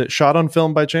to it. Was it shot on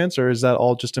film by chance, or is that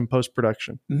all just in post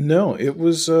production? No, it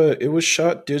was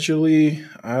shot digitally.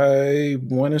 I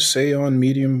want to say on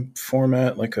medium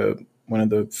format, like a one of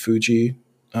the Fuji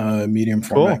medium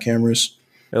format cameras.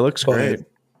 It looks great.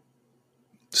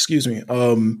 Excuse me.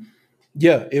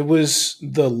 Yeah, it was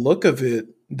the look of it.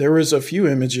 There was a few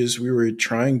images we were I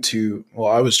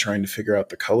was trying to figure out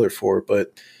the color for,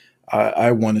 but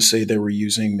I want to say they were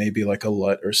using maybe like a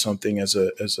LUT or something as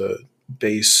a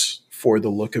base for the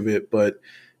look of it. But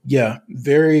yeah,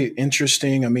 very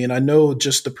interesting. I mean, I know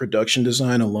just the production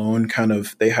design alone, kind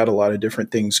of, they had a lot of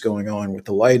different things going on with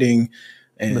the lighting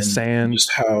and the sand,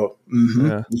 just how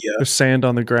there's sand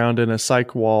on the ground and a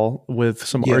cyc wall with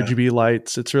some RGB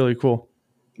lights. It's really cool.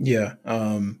 Yeah.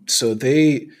 So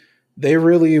they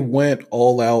really went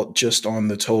all out just on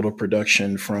the total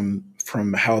production from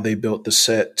how they built the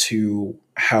set to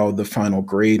how the final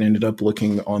grade ended up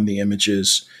looking on the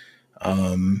images.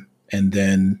 And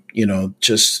then,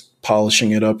 just polishing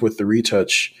it up with the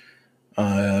retouch.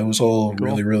 It was all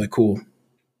really, really cool.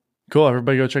 Cool.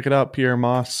 Everybody go check it out. Pierre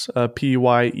Moss,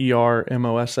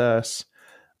 Pyermoss.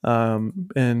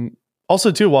 And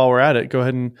also too, while we're at it, go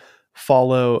ahead and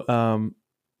follow,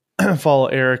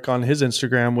 follow Errick on his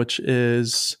Instagram, which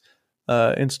is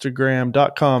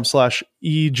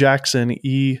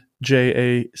instagram.com/ejackson,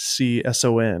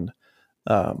 EJACSON.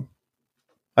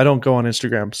 I don't go on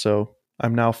Instagram, so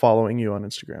I'm now following you on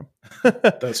Instagram.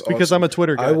 That's awesome. Because I'm a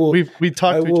Twitter guy. We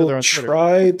talk to each other on Twitter.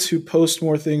 I will try to post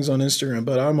more things on Instagram,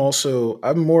 but I'm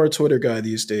more a Twitter guy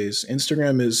these days.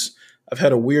 I've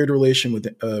had a weird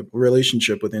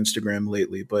relationship with Instagram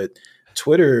lately, but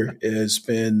Twitter has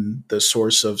been the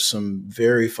source of some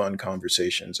very fun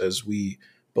conversations, as we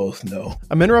both know.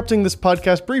 I'm interrupting this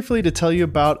podcast briefly to tell you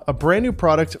about a brand new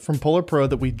product from Polar Pro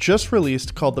that we just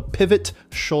released called the Pivot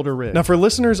Shoulder Rig. Now, for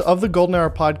listeners of the Golden Hour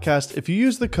podcast, if you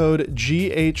use the code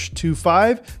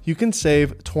GH25, you can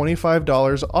save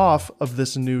 $25 off of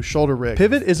this new shoulder rig.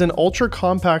 Pivot is an ultra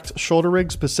compact shoulder rig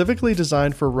specifically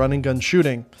designed for run and gun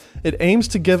shooting. It aims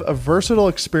to give a versatile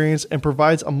experience and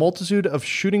provides a multitude of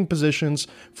shooting positions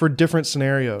for different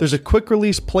scenarios. There's a quick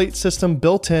release plate system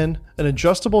built in, an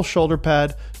adjustable shoulder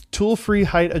pad, tool-free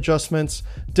height adjustments,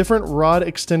 different rod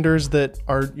extenders that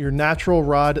are your natural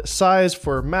rod size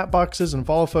for matte boxes and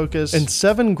follow focus, and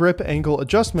 7 grip angle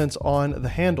adjustments on the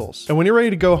handles. And when you're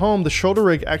ready to go home, the shoulder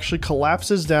rig actually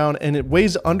collapses down and it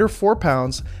weighs under 4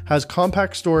 pounds, has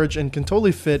compact storage, and can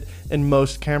totally fit in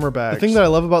most camera bags. The thing that I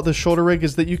love about this shoulder rig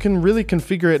is that you can really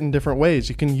configure it in different ways.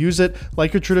 You can use it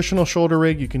like a traditional shoulder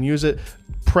rig. You can use it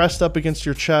pressed up against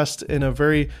your chest in a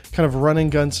very kind of run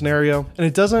and gun scenario, and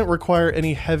it doesn't require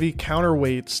any heavy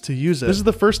counterweights to use it. This is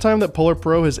the first time that Polar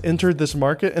Pro has entered this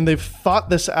market, and they've thought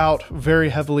this out very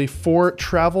heavily for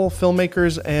travel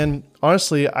filmmakers, and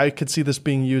honestly, I could see this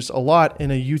being used a lot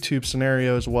in a YouTube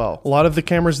scenario as well. A lot of the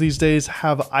cameras these days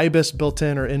have IBIS built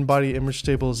in or in-body image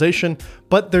stabilization,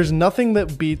 but there's nothing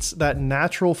that beats that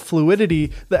natural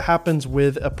fluidity that happens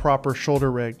with a proper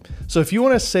shoulder rig. So if you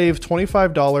want to save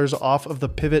 $25 off of the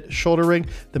Pivot shoulder rig,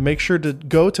 then make sure to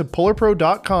go to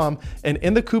polarpro.com and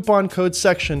in the coupon code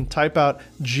section, type out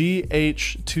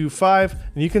GH25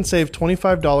 and you can save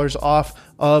 $25 off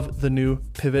of the new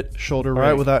Pivot shoulder rig. All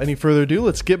right, without any further ado,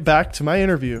 let's get back to my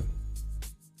interview.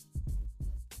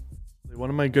 One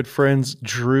of my good friends,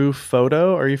 Drew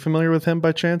Photo. Are you familiar with him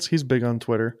by chance? He's big on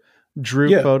Twitter.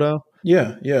 Drew Photo.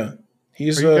 Yeah.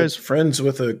 He's friends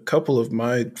with a couple of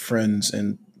my friends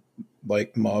and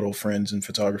like model friends and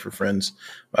photographer friends.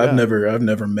 Yeah. I've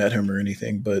never met him or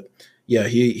anything, but yeah,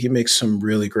 he makes some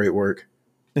really great work.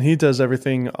 And he does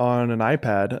everything on an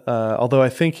iPad. Although I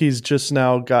think he's just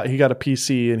now got a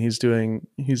PC and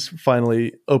he's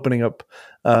finally opening up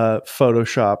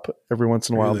Photoshop every once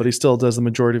in a while, really? But he still does the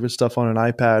majority of his stuff on an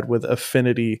iPad with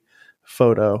Affinity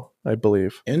Photo, I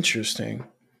believe. Interesting.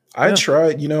 I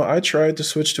tried to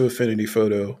switch to Affinity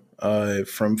Photo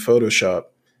from Photoshop,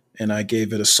 and I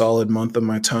gave it a solid month of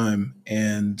my time,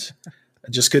 and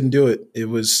just couldn't do it. It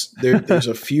was there's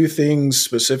a few things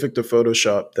specific to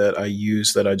Photoshop that I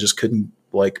use that I just couldn't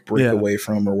like break Yeah. away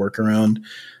from or work around.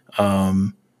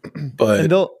 Um, And but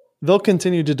they'll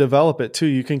continue to develop it too.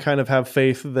 You can kind of have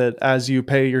faith that as you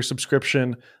pay your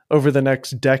subscription over the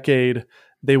next decade,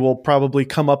 they will probably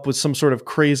come up with some sort of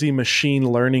crazy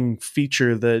machine learning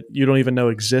feature that you don't even know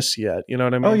exists yet. You know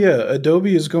what I oh mean? yeah,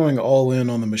 Adobe is going all in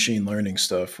on the machine learning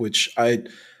stuff, which I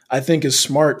think is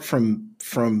smart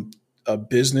from a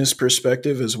business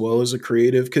perspective as well as a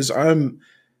creative, because I'm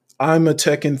a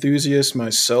tech enthusiast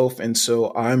myself, and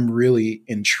so I'm really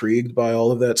intrigued by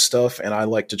all of that stuff, and I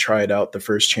like to try it out the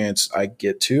first chance I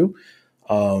get to.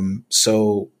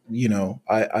 So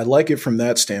I like it from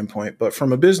that standpoint, but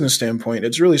from a business standpoint,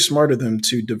 it's really smart of them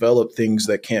to develop things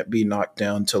that can't be knocked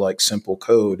down to like simple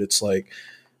code. It's like,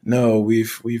 no,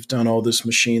 we've done all this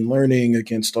machine learning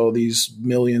against all these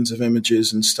millions of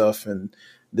images and stuff, and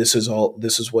this is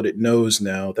what it knows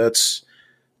now. That's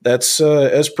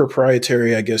as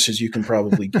proprietary, I guess, as you can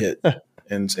probably get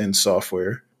in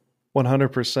software.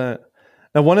 100%.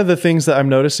 Now, one of the things that I'm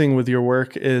noticing with your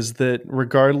work is that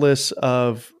regardless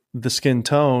of the skin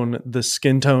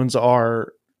tones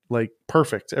are like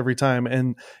perfect every time.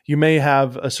 And you may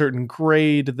have a certain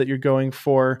grade that you're going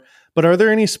for, but are there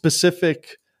any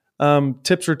specific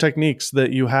tips or techniques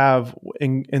that you have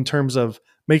in terms of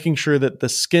making sure that the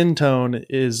skin tone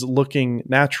is looking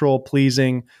natural,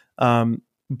 pleasing,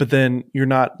 but then you're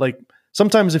not like,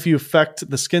 sometimes if you affect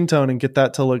the skin tone and get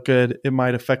that to look good, it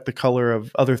might affect the color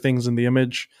of other things in the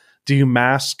image. Do you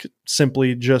mask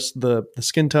simply just the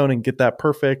skin tone and get that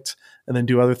perfect and then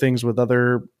do other things with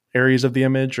other areas of the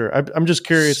image? Or I'm just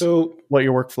curious So what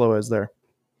your workflow is there.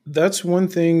 that's one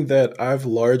thing that I've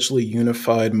largely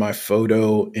unified my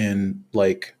photo and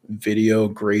like video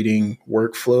grading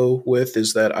workflow with,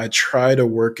 is that I try to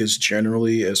work as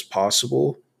generally as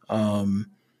possible.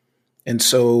 And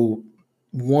so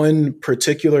one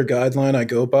particular guideline I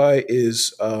go by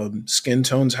is skin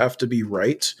tones have to be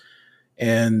right.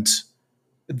 And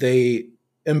they,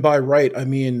 and by right, I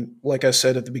mean, like I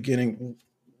said at the beginning,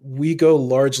 we go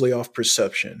largely off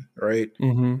perception, right?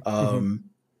 Mm-hmm. Mm-hmm. Um,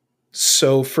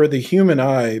 so for the human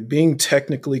eye, being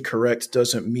technically correct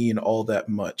doesn't mean all that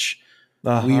much.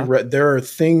 Uh-huh. There are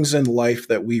things in life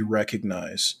that we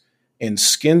recognize, and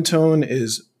skin tone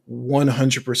is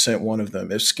 100% one of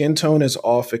them. If skin tone is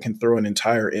off, it can throw an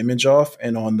entire image off.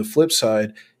 And on the flip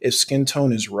side, if skin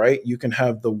tone is right, you can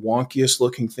have the wonkiest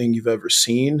looking thing you've ever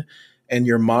seen, and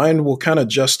your mind will kind of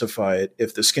justify it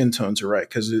if the skin tones are right,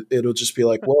 because it'll just be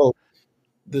like, well,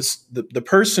 the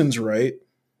person's right,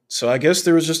 so I guess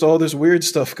there was just all this weird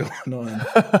stuff going on,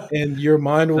 and your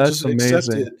mind will That's just accept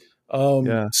amazing. it.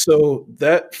 Yeah. So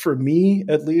that, for me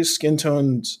at least, skin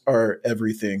tones are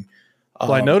everything.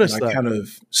 Well, I And noticed I that kind of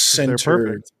they're center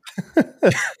perfect.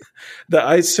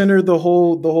 I center the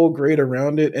whole grade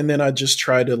around it, and then I just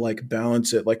try to like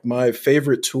balance it. Like my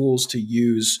favorite tools to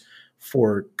use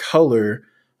for color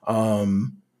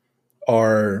um,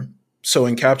 are, so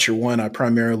in Capture One, I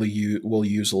primarily will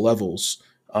use levels,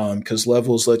 because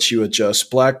levels lets you adjust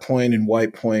black point and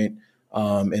white point,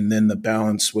 and then the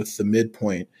balance with the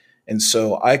midpoint. And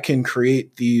so I can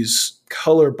create these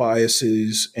color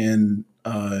biases in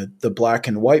the black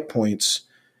and white points,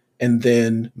 and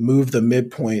then move the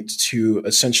midpoint to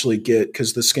essentially get,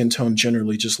 because the skin tone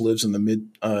generally just lives in the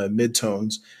mid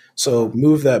tones. So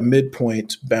move that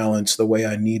midpoint balance the way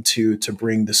I need to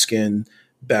bring the skin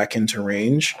back into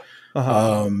range.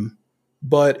 Uh-huh. Um,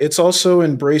 but it's also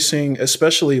embracing,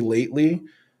 especially lately,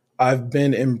 I've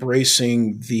been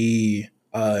embracing the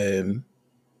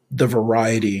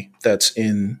variety that's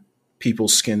in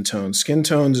people's skin tones. Skin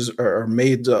tones are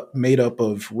made up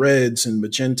of reds and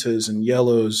magentas and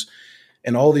yellows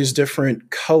and all these different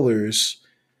colors.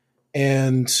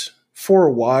 And for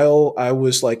a while, I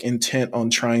was like intent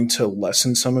on trying to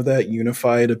lessen some of that,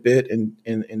 unify it a bit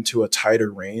into a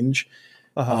tighter range.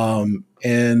 Uh-huh.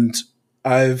 And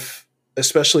I've,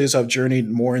 especially as I've journeyed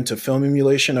more into film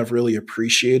emulation, I've really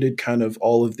appreciated kind of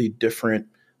all of the different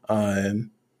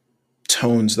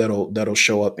tones that'll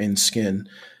show up in skin.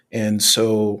 And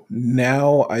so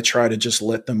now I try to just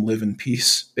let them live in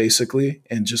peace, basically,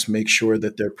 and just make sure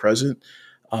that they're present,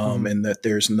 Mhm. and that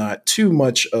there's not too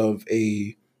much of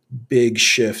a big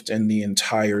shift in the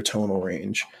entire tonal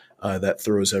range that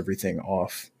throws everything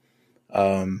off.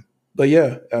 But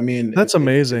yeah, I mean, That's if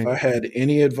amazing. I had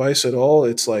any advice at all,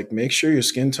 it's like make sure your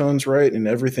skin tone's right, and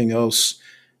everything else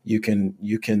you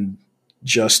can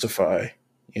justify.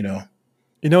 You know.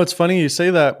 You know, it's funny you say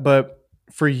that, but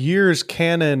for years,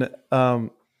 Canon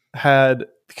had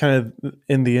kind of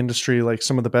in the industry like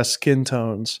some of the best skin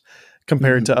tones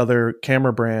compared to Mhm. other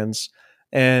camera brands.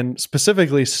 And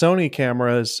specifically, Sony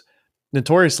cameras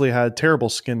notoriously had terrible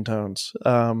skin tones.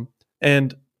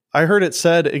 And I heard it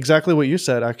said exactly what you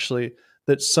said, actually,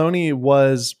 that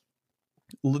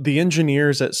the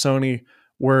engineers at Sony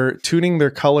were tuning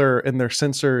their color and their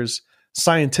sensors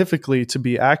scientifically to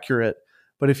be accurate.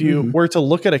 But if you Hmm. were to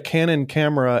look at a Canon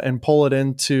camera and pull it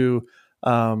into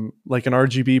like an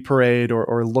RGB parade,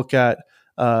 or look at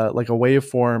like a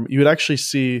waveform, you would actually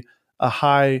see a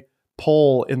high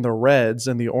pull in the reds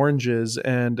and the oranges,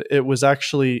 and it was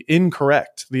actually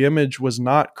incorrect. The image was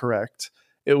not correct.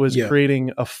 It was Yeah,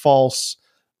 creating a false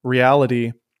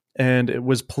reality, and it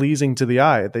was pleasing to the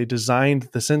eye. They designed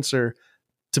the sensor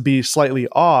to be slightly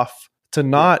off, to yeah.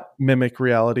 not mimic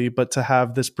reality, but to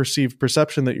have this perceived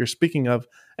perception that you're speaking of.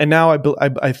 And now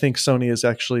I think Sony has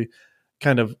actually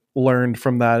kind of learned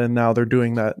from that, and now they're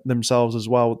doing that themselves as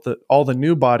well. All the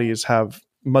new bodies have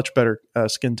much better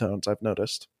skin tones, I've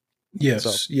noticed. So,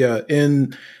 Yes, yeah,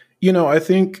 and I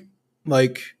think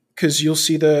like because you'll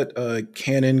see that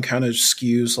Canon kind of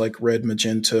skews like red,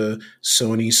 magenta,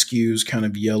 Sony skews kind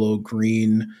of yellow,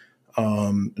 green,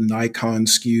 Nikon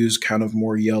skews kind of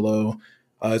more yellow.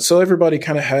 So everybody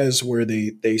kind of has where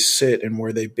they sit and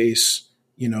where they base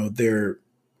their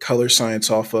color science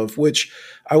off of. Which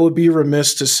I would be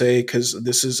remiss to say because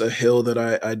this is a hill that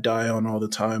I die on all the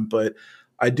time, but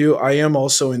I am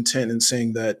also intent in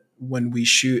saying that when we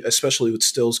shoot, especially with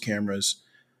stills cameras,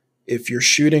 if you're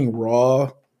shooting raw,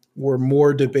 we're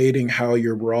more debating how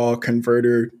your raw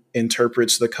converter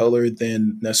interprets the color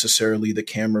than necessarily the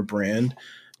camera brand,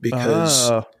 because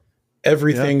uh, yeah,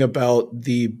 everything about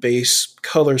the base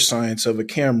color science of a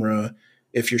camera,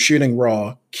 if you're shooting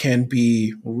raw, can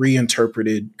be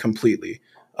reinterpreted completely.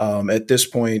 At this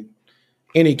point,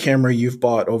 any camera you've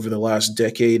bought over the last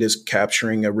decade is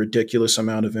capturing a ridiculous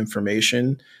amount of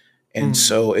information. And mm,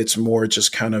 so it's more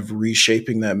just kind of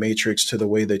reshaping that matrix to the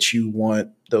way that you want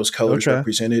those colors okay,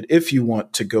 represented, if you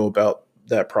want to go about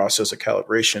that process of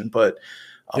calibration. But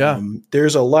yeah,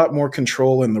 there's a lot more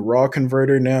control in the raw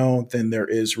converter now than there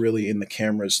is really in the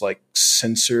camera's like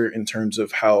sensor in terms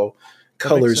of how that makes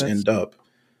colors sense. end up.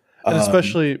 And Um,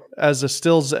 especially as a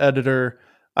stills editor,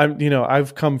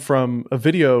 I've come from a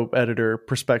video editor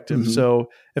perspective. mhm. So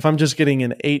if I'm just getting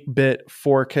an 8-bit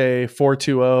 4K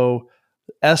 420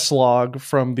 S log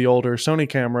from the older Sony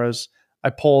cameras,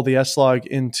 I pull the S log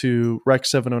into Rec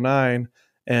 709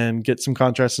 and get some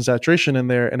contrast and saturation in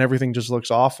there, and everything just looks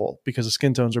awful because the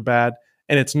skin tones are bad,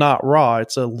 and it's not raw.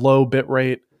 It's a low bit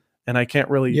rate, and I can't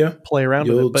really Yeah, play around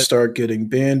with it. you'll But start getting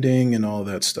banding and all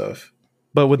that stuff.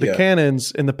 with the Yeah,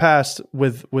 Canons in the past,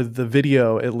 with the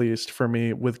video, at least for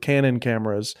me, with Canon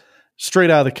cameras,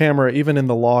 straight out of the camera, even in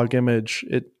the log image,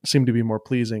 it seemed to be more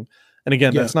pleasing. And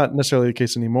again, yeah. that's not necessarily the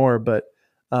case anymore, but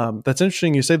that's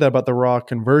interesting you say that about the raw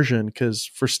conversion, because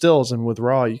for stills and with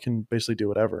raw, you can basically do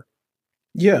whatever.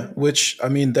 Yeah, which I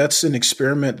mean, that's an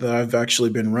experiment that I've actually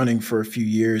been running for a few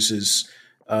years. Is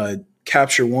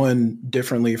Capture One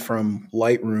differently from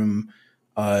Lightroom?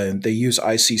 They use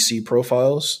ICC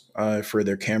profiles for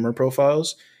their camera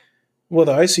profiles. Well,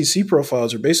 the ICC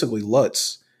profiles are basically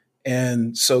LUTs,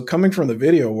 and so coming from the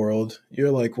video world,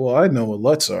 you're like, well, I know what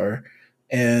LUTs are,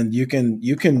 and you can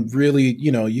really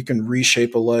you can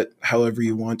reshape a LUT however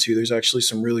you want to. There's actually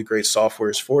some really great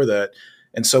softwares for that.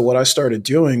 And so what I started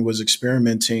doing was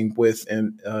experimenting with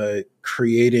and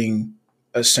creating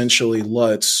essentially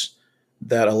LUTs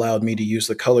that allowed me to use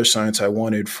the color science I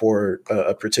wanted for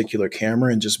a particular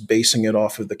camera, and just basing it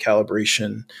off of the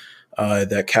calibration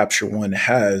that Capture One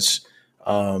has.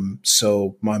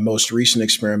 So my most recent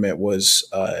experiment was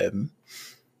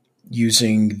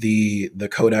using the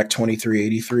Kodak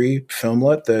 2383 film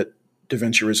LUT that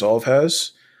DaVinci Resolve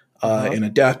has, Uh-huh. and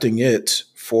adapting it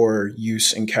for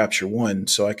use in Capture One,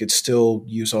 so I could still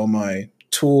use all my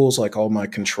tools, like all my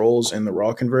controls in the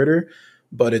raw converter,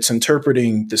 but it's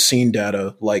interpreting the scene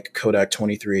data like Kodak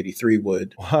 2383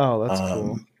 would, Wow, that's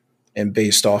cool. um, and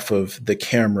based off of the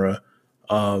camera.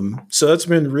 So that's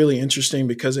been really interesting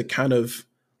because it kind of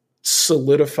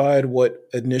solidified what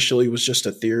initially was just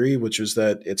a theory, which was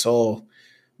that it's all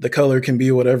the color can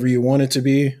be whatever you want it to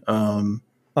be,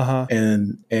 Uh-huh.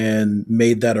 and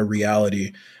made that a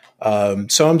reality.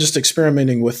 So I'm just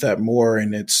experimenting with that more,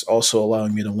 and it's also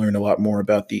allowing me to learn a lot more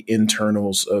about the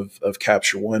internals of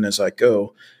Capture One as I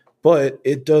go. But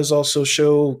it does also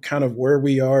show kind of where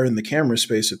we are in the camera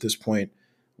space at this point.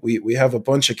 We have a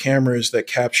bunch of cameras that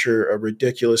capture a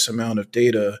ridiculous amount of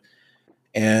data,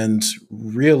 and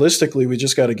realistically, we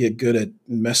just got to get good at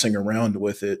messing around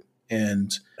with it.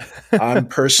 And I'm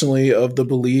personally of the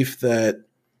belief that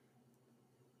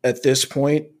at this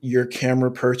point, your camera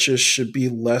purchase should be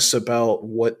less about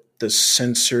what the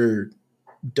sensor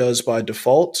does by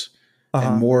default and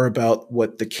Uh-huh. more about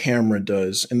what the camera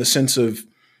does, in the sense of,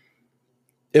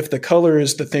 if the color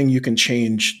is the thing you can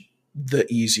change the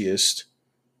easiest,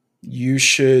 you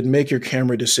should make your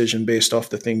camera decision based off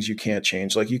the things you can't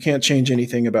change. Like, you can't change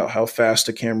anything about how fast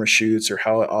a camera shoots or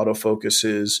how it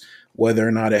autofocuses, whether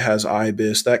or not it has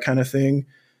IBIS, that kind of thing.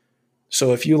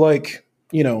 So if you like,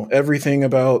 everything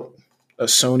about a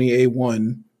Sony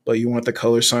A1, but you want the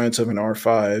color science of an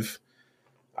R5,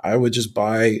 I would just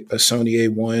buy a Sony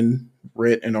A1,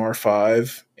 rent an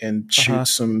R5, and shoot Uh-huh.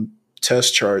 some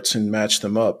test charts and match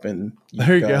them up, and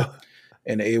There you've you go. got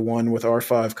an A1 with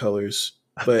R5 colors.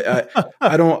 But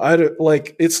I don't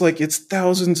like, it's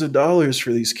thousands of dollars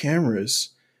for these cameras.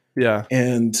 Yeah.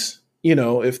 And,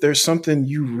 if there's something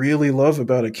you really love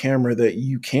about a camera that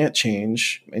you can't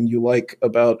change, and you like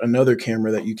about another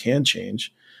camera that you can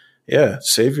change, yeah,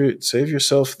 save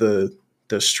yourself the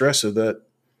stress of that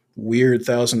weird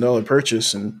 $1,000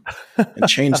 purchase, and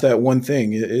change that one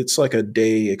thing. It's like a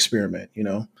day experiment.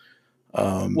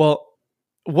 Um, Well,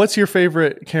 what's your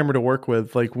favorite camera to work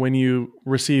with? Like when you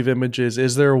receive images,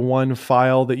 is there one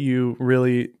file that you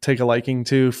really take a liking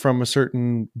to from a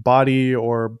certain body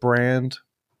or brand?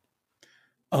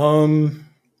 um,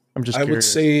 I'm just I would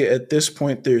curious. say at this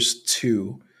point there's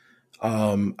two.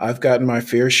 I've gotten my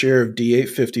fair share of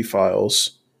D850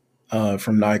 files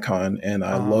from Nikon, and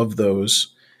I Uh-huh. love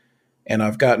those. And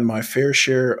I've gotten my fair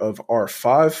share of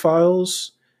R5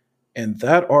 files, and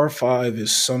that R5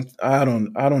 is some, I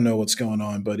don't know what's going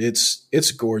on, but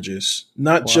it's gorgeous.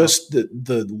 Not Wow. just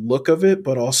the look of it,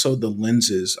 but also the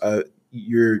lenses.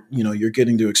 You're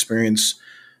getting to experience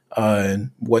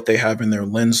what they have in their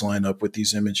lens lineup with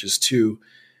these images too,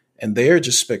 and they are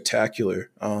just spectacular.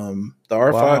 The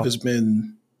R5 Wow. has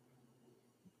been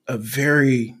a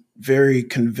very, very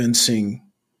convincing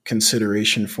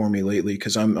consideration for me lately,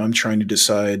 because I'm trying to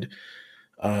decide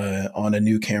on a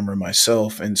new camera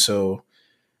myself, and so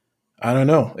I don't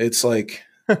know. It's like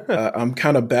I'm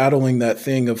kind of battling that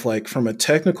thing of, like, from a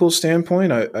technical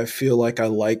standpoint, I feel like I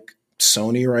like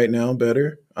Sony right now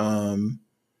better,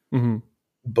 Hmm.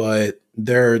 but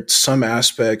there are some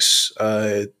aspects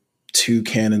to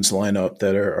Canon's lineup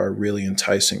that are really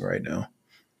enticing right now.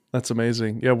 That's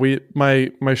amazing. Yeah,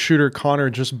 my shooter Connor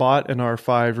just bought an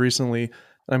R5 recently.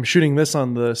 I'm shooting this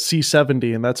on the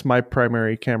C70, and that's my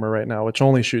primary camera right now, which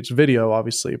only shoots video,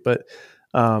 obviously. But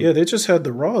Yeah, um, they just had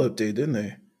the raw update, didn't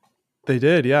they? they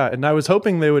did, yeah. And I was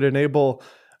hoping they would enable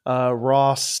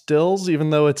raw stills, even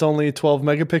though it's only 12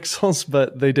 megapixels,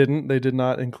 but they didn't. They did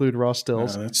not include raw No,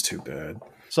 stills. that's too bad.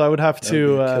 So I would have That would be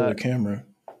to, a killer camera.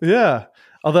 yeah.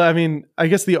 Although, I mean, I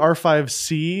guess the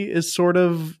R5C is sort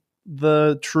of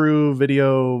the true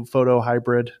video photo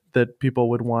hybrid that people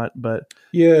would want. But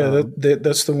Yeah, um,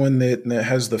 that's the one that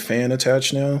has the fan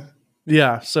attached now.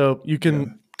 yeah, so you Yeah.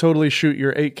 can totally shoot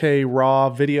your 8K raw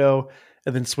video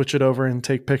and then switch it over and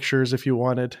take pictures if you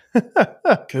wanted.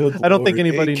 Good I don't think Lord.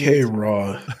 anybody 8K needs,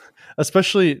 raw.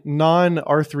 especially non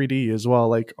R3D as well.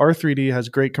 Like R3D has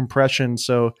great compression,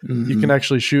 so you can Hmm.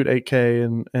 actually shoot 8K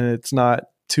and it's not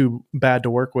too bad to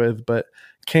work with. But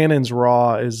Canon's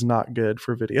RAW is not good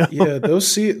for video. Yeah, those,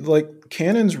 see, like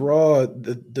Canon's raw,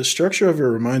 the structure of it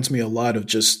reminds me a lot of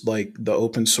just like the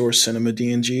open source Cinema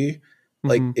DNG.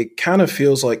 Like, Hmm. it kind of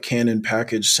feels like Canon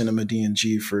packaged Cinema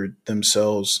DNG for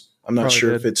themselves. I'm not Probably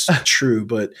sure if did. it's true,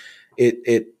 but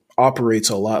it operates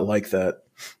a lot like that.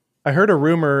 I heard a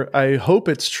rumor. I hope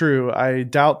it's true. I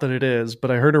doubt that it is,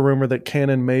 but I heard a rumor that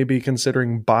Canon may be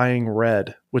considering buying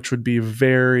Red, which would be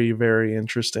very, very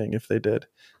interesting if they did.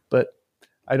 But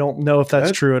I don't know if that's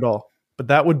That true at all. But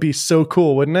that would be so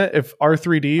cool, wouldn't it? If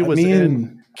R3D I was in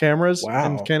mean, cameras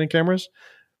and wow. Canon cameras.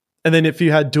 And then if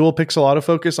you had dual pixel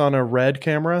autofocus on a Red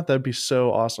camera, that'd be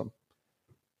so awesome.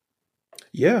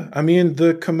 Yeah, I mean,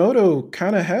 the Komodo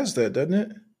kind of has that, doesn't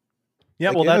it? Yeah,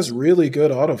 Like, well, it has that's really good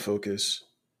autofocus.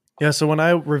 yeah. So when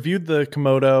I reviewed the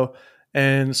Komodo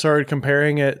and started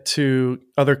comparing it to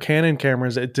other Canon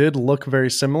cameras, it did look very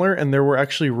similar. And there were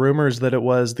actually rumors that it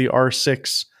was the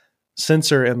R6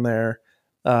 sensor in there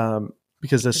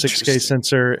because the 6K Interesting.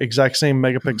 sensor, exact same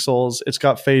megapixels. It's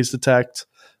got phase detect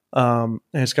and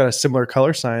it's got a similar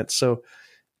color science. So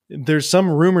there's some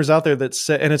rumors out there that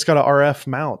say, and it's got an RF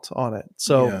mount on it.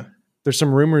 So Yeah, there's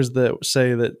some rumors that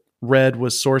say that Red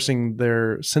was sourcing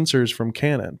their sensors from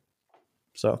Canon.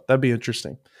 So that'd be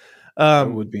interesting. that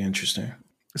Um, would be interesting.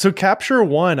 so Capture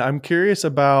One, I'm curious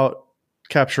about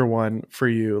Capture One for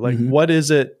you. Like, Hmm. what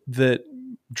is it that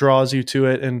draws you to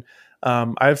it? And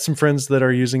I have some friends that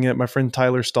are using it. My friend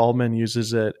Tyler Stallman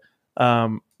uses it.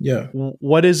 Yeah.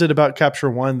 What is it about Capture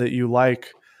One that you like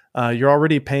You're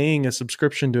already paying a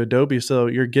subscription to Adobe, so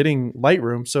you're getting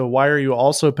Lightroom. So why are you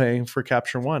also paying for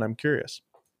Capture One? I'm curious.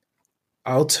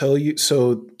 I'll tell you.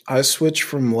 So I switched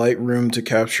from Lightroom to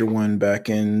Capture One back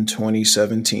in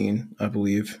 2017, I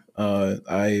believe.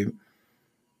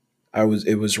 I was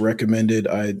it was recommended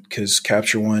because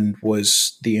Capture One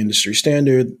was the industry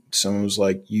standard. Someone was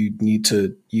like, you need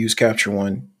to use Capture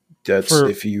One. That's For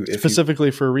if you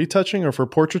specifically for retouching or for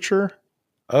portraiture?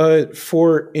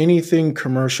 for anything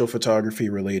commercial photography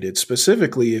related,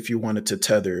 specifically if you wanted to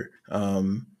tether.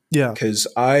 Yeah. Because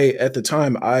at the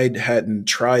time, I hadn't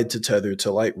tried to tether to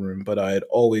Lightroom, but I had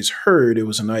always heard it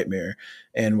was a nightmare.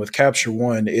 And with Capture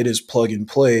One, it is plug and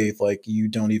play. Like you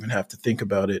don't even have to think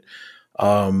about it.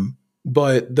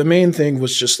 But the main thing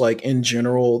was just like in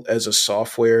general, as a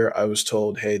software, I was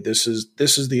told, hey, this is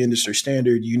the industry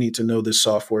standard. You need to know this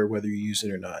software, whether you use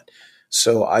it or not.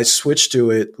 So I switched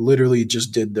to it, literally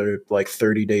just did the like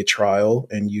 30-day trial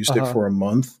and used it Uh-huh. for a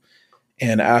month.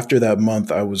 And after that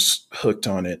month, I was hooked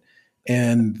on it.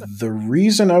 And the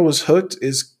reason I was hooked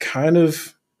is kind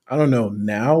of, I don't know,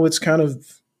 now it's kind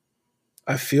of,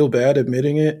 I feel bad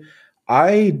admitting it.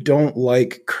 I don't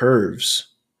like curves.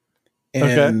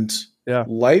 Okay. And Yeah.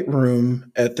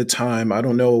 Lightroom at the time, I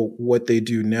don't know what they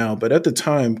do now, but at the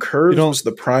time, You curves don't was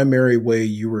the primary way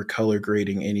you were color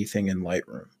grading anything in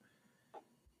Lightroom.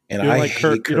 And you don't I like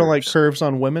hate you don't like curves. curves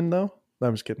on women though? No,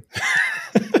 I'm just kidding.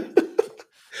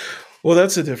 Well,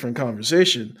 that's a different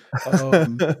conversation.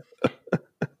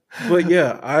 But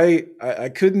yeah, I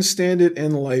couldn't stand it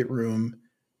in Lightroom,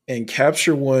 and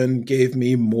Capture One gave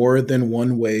me more than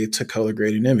one way to color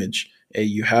grade an image.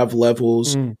 You have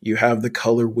levels, Mm. you have the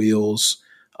color wheels.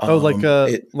 Oh,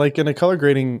 It like in a color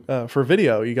grading for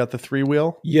video, you got the 3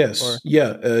 wheel Yes, or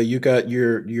yeah. You got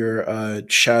your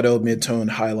shadow, midtone,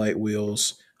 highlight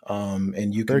wheels,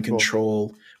 and you can very cool.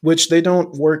 control, which they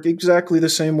don't work exactly the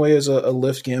same way as a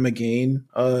lift gamma gain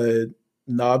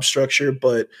knob structure,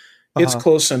 but it's Uh-huh.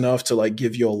 close enough to like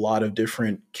give you a lot of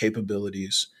different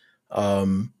capabilities.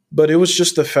 But it was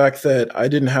just the fact that I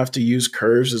didn't have to use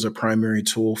curves as a primary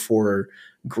tool for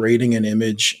grading an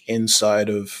image inside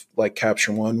of like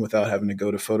Capture One without having to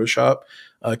go to Photoshop.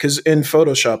 Because in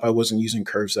Photoshop, I wasn't using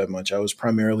curves that much. I was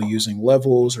primarily using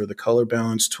levels or the color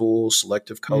balance tool,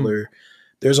 selective Mm. color.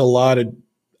 There's a lot of,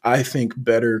 I think,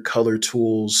 better color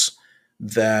tools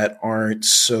that aren't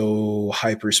so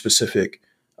hyper specific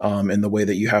in the way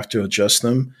that you have to adjust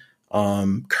them.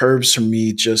 Curves for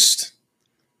me just,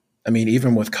 I mean,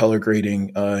 even with color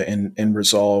grading and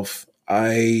Resolve,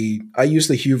 I use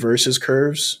the hue versus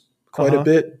curves quite a Uh-huh.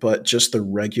 bit, but just the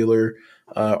regular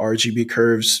RGB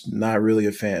curves, not really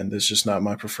a fan. That's just not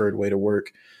my preferred way to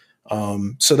work.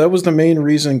 So that was the main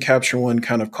reason Capture One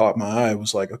kind of caught my eye.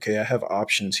 Was like, okay, I have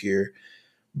options here.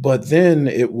 But then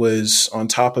it was on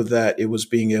top of that, it was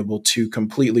being able to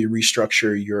completely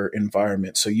restructure your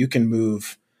environment. So you can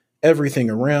move everything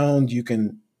around. You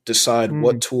can decide Mm.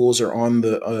 what tools are on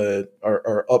the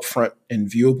are upfront and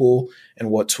viewable, and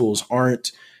what tools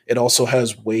aren't. It also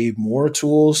has way more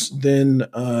tools than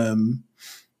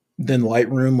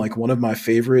Lightroom. Like one of my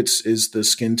favorites is the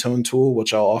skin tone tool,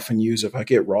 which I'll often use if I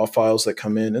get raw files that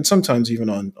come in, and sometimes even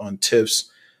on TIFFs.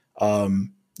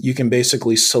 You can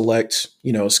basically select,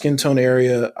 a skin tone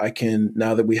area. I can,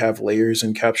 now that we have layers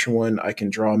in Capture One, I can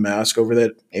draw a mask over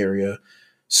that area,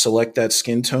 select that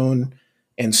skin tone,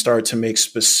 and start to make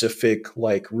specific,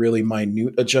 like really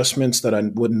minute adjustments that I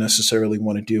wouldn't necessarily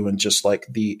want to do in just like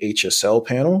the HSL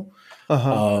panel.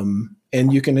 Uh-huh.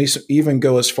 And you can even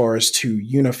go as far as to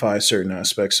unify certain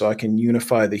aspects. So I can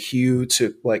unify the hue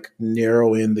to like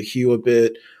narrow in the hue a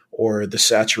bit, or the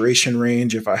saturation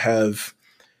range. If I have,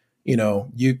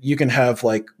 you can have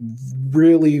like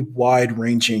really wide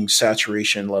ranging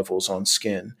saturation levels on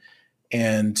skin,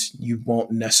 and you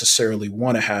won't necessarily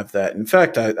want to have that. In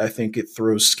fact, I think it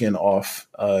throws skin off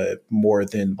more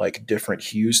than like different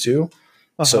hues do.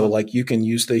 So Uh-huh. like you can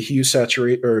use the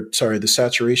the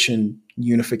saturation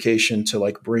unification to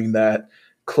like bring that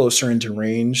closer into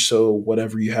range. So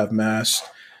whatever you have masked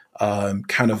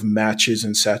kind of matches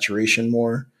in saturation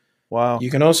more. Wow. You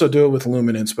can also do it with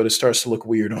luminance, but it starts to look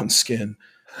weird on skin.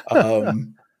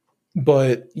 Um,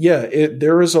 but yeah,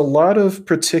 there is a lot of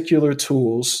particular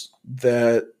tools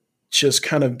that just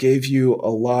kind of gave you a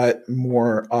lot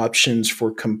more options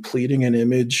for completing an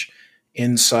image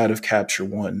inside of Capture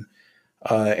One.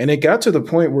 And it got to the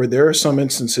point where there are some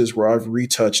instances where I've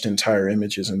retouched entire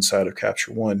images inside of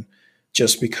Capture One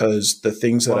just because the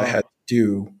things that I Wow. had to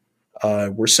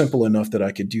do were simple enough that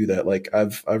I could do that. Like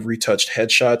I've retouched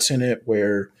headshots in it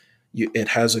where it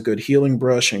has a good healing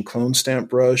brush and clone stamp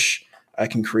brush. I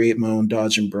can create my own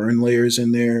dodge and burn layers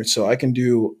in there, so I can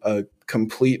do a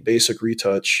complete basic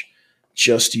retouch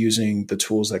just using the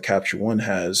tools that Capture One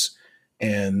has.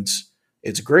 And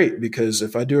it's great because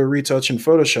if I do a retouch in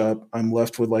Photoshop, I'm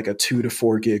left with like a 2 to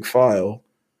 4 gig file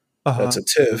that's Uh-huh.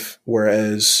 a TIFF.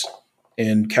 Whereas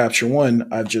in Capture One,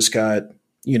 I've just got,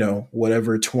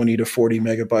 whatever 20 to 40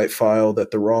 megabyte file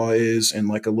that the raw is and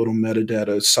like a little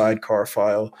metadata sidecar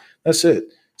file. That's it.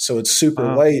 So it's super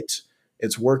Wow. light.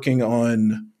 It's working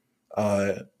on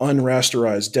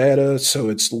unrasterized data. So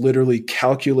it's literally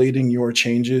calculating your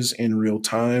changes in real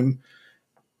time.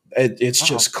 It's Wow.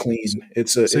 just clean.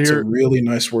 So It's a you're really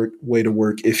nice way to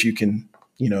work if you can,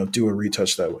 do a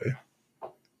retouch that way.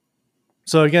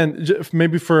 so again,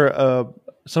 maybe for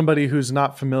somebody who's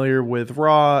not familiar with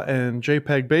RAW and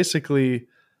JPEG, basically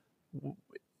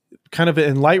kind of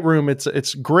in Lightroom,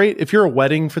 it's great if you're a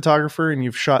wedding photographer and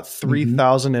you've shot Mm-hmm.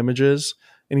 3,000 images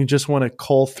and you just want to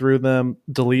cull through them,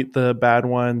 delete the bad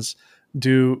ones,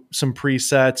 do some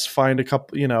presets, find a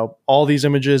couple, all these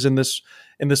images in this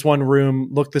one room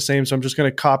look the same, so I'm just going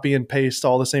to copy and paste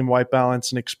all the same white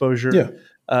balance and exposure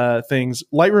Yeah. things.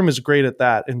 Lightroom is great at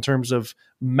that in terms of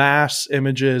mass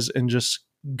images and just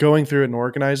going through it and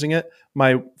organizing it.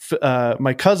 My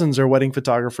cousins are wedding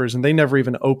photographers and they never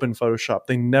even open Photoshop.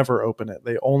 They never open it.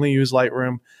 They only use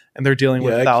Lightroom and they're dealing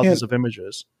Yeah. with thousands of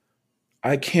images.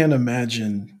 I can't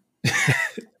imagine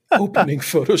opening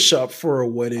Photoshop for a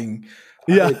wedding.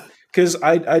 Yeah. Because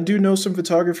I do know some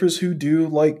photographers who do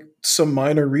like some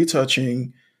minor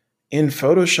retouching in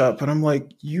Photoshop, but I'm like,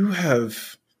 you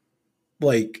have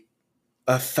like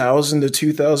 1,000 to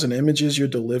 2,000 images you're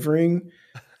delivering,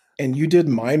 and you did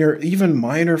even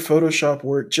minor Photoshop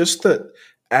work. Just the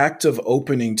act of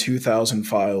opening 2,000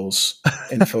 files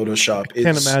in Photoshop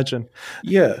Can't is, imagine.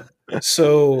 yeah.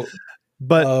 So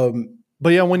But um, but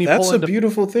yeah, when you that's pull a into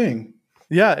beautiful thing.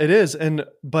 yeah, it is.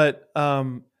 But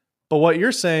what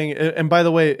you're saying, and by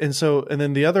the way, and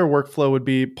then the other workflow would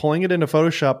be pulling it into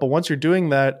Photoshop. But once you're doing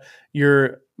that,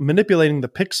 you're manipulating the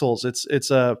pixels. It's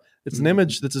an Mhm.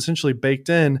 image that's essentially baked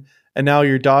in, and now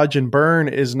your dodge and burn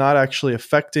is not actually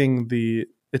affecting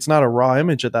it's not a raw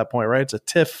image at that point, right? It's a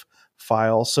TIFF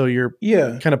file. So you're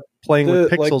Yeah. kind of playing with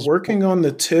The like pixels. working on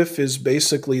the TIFF is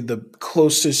basically the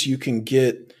closest you can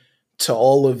get to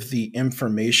all of the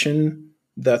information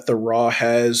that the raw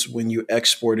has when you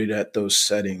export it at those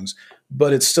settings,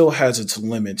 but it still has its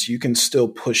limits. You can still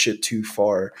push it too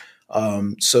far.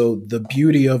 So the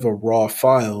beauty of a raw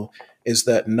file is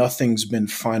that nothing's been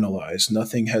finalized,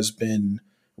 nothing has been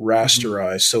Mhm.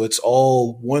 rasterized. So it's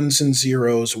all ones and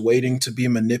zeros waiting to be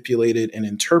manipulated and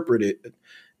interpreted.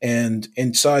 And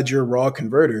inside your raw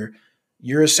converter,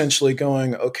 you're essentially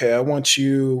going, okay, I want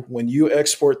you, when you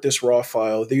export this raw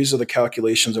file, these are the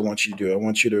calculations I want you to do. I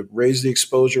want you to raise the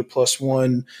exposure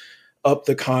 +1, up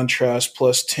the contrast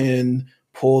 +10,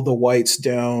 pull the whites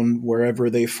down wherever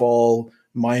they fall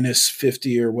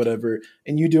 -50 or whatever.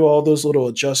 And you do all those little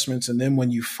adjustments. And then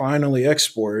when you finally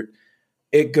export,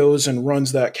 it goes and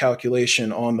runs that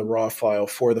calculation on the raw file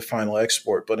for the final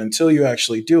export. But until you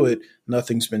actually do it,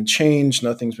 nothing's been changed,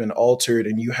 nothing's been altered,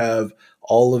 and you have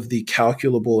all of the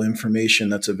calculable information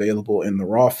that's available in the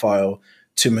raw file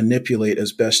to manipulate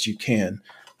as best you can.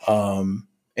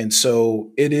 And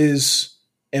so it is,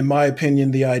 in my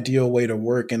opinion, the ideal way to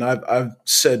work. And I've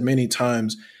said many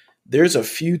times, there's a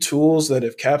few tools that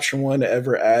if Capture One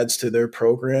ever adds to their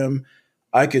program,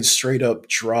 I could straight up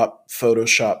drop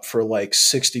Photoshop for like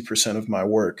 60% of my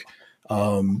work.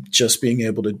 Just being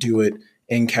able to do it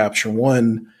in Capture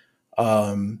One.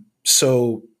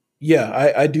 So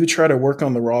yeah, I do try to work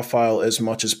on the raw file as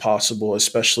much as possible,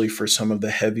 especially for some of the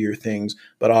heavier things.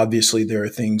 But obviously there are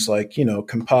things like,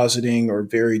 compositing or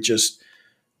very just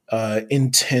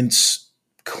intense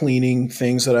cleaning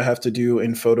things that I have to do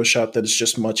in Photoshop that is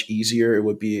just much easier. It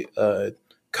would be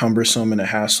cumbersome and a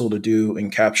hassle to do in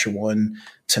Capture One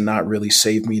to not really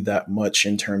save me that much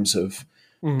in terms of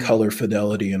Mhm. color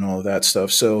fidelity and all of that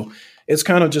stuff. So it's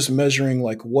kind of just measuring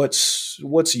like what's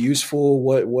useful,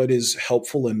 what is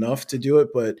helpful enough to do it.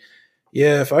 But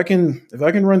yeah, if I can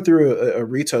run through a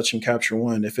retouch in Capture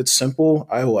One, if it's simple,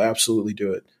 I will absolutely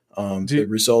do it. Do The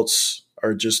results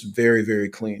are just very, very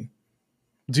clean.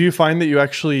 Do you find that you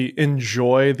actually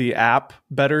enjoy the app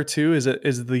better too? Is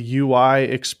the UI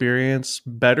experience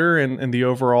better and the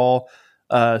overall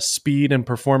speed and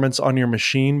performance on your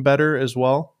machine better as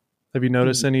well? Have you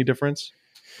noticed any difference?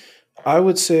 I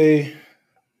would say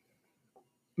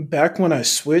back when I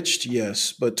switched,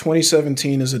 yes, but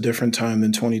 2017 is a different time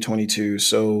than 2022.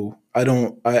 So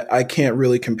I can't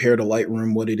really compare to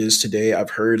Lightroom what it is today.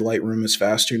 I've heard Lightroom is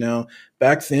faster now.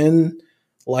 Back then,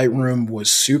 Lightroom was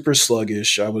super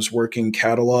sluggish. I was working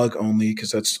catalog only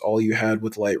because that's all you had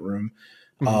with Lightroom.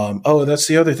 Mhm. Oh, that's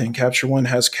the other thing. Capture One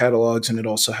has catalogs and it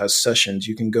also has sessions.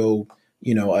 You can go,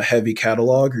 a heavy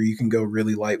catalog, or you can go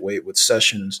really lightweight with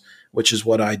sessions, which is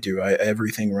what I do.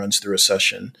 Everything runs through a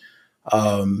session.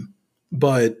 Um,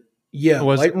 but yeah,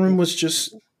 Was Lightroom was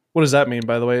just, What does that mean,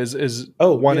 by the way? Is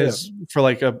oh one yeah, is for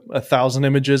like a thousand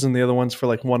images and the other one's for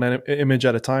like one image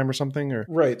at a time or something? Or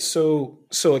right. So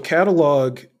a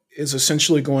catalog is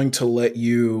essentially going to let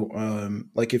you,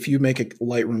 like if you make a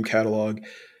Lightroom catalog,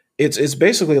 it's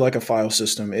basically like a file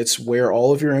system. It's where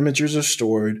all of your images are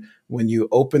stored. When you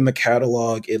open the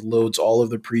catalog, it loads all of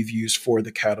the previews for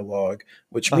the catalog,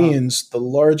 which uh means the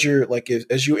larger, like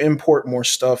as you import more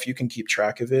stuff, you can keep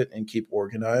track of it and keep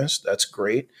organized. That's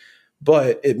great.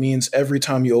 But it means every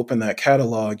time you open that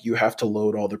catalog, you have to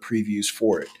load all the previews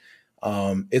for it.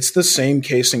 It's the same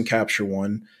case in Capture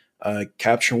One.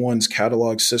 Capture One's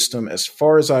catalog system, as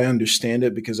far as I understand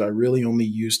it, because I really only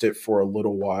used it for a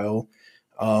little while,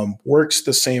 works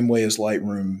the same way as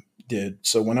Lightroom did.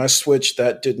 So when I switched,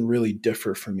 that didn't really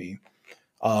differ for me.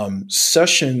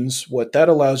 Sessions, what that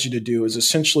allows you to do is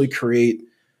essentially create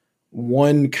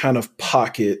one kind of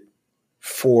pocket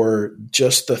for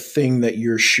just the thing that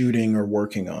you're shooting or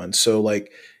working on. So,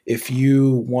 like, if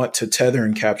you want to tether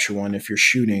and capture one, if you're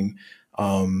shooting,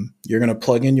 you're going to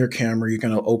plug in your camera, you're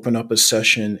going to open up a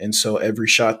session. And so every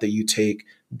shot that you take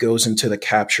goes into the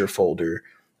capture folder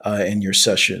in your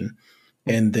session.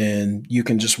 And then you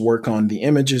can just work on the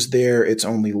images there. It's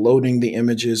only loading the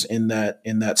images in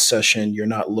that session. You're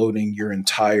not loading your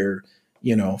entire,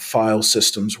 file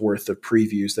system's worth of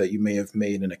previews that you may have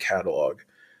made in a catalog.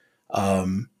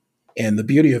 Um, and the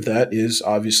beauty of that is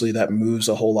obviously that moves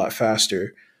a whole lot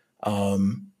faster.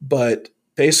 But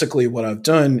basically, what I've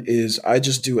done is I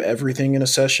just do everything in a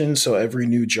session. So every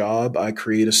new job I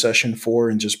create a session for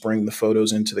and just bring the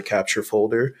photos into the capture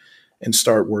folder and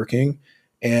start working.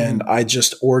 And mhm. I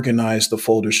just organize the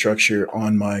folder structure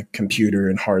on my computer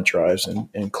and hard drives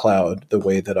and cloud the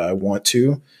way that I want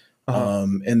to. Uh-huh.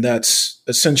 And that's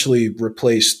essentially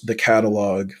replaced the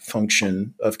catalog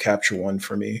function of Capture One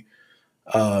for me.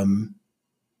 Um,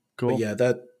 but Cool. yeah,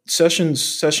 that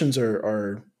sessions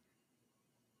are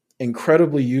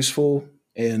incredibly useful.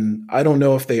 And I don't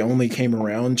know if they only came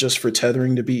around just for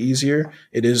tethering to be easier.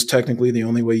 It is technically the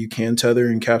only way you can tether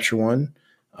in Capture One.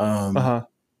 Um, Uh-huh.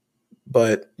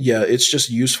 but yeah, it's just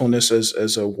usefulness as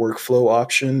a workflow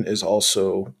option is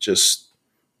also just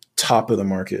top of the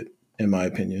market in my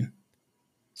opinion.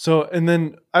 So, and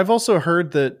then I've also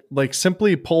heard that like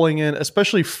simply pulling in,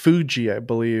 especially Fuji, I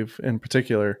believe in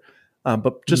particular,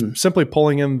 but just Mm. simply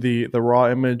pulling in the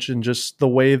raw image and just the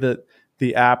way that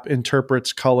the app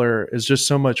interprets color is just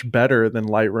so much better than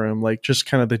Lightroom. Like just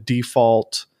kind of the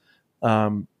default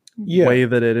Yeah, way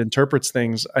that it interprets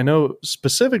things. I know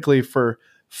specifically for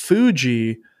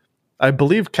Fuji, I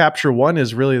believe Capture One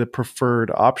is really the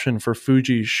preferred option for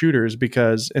Fuji shooters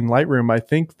because in Lightroom, I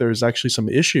think there's actually some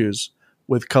issues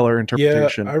with color yeah.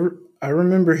 interpretation. I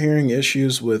remember hearing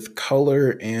issues with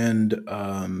color and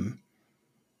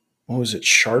what was it,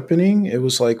 sharpening? It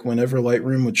was like whenever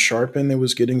Lightroom would sharpen, it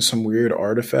was getting some weird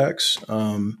artifacts.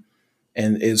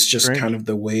 And it's just kind Strange. of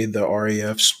the way the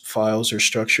REF files are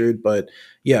structured. But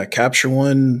yeah, Capture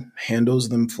One handles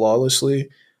them flawlessly.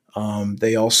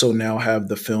 They also now have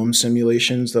the film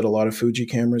simulations that a lot of Fuji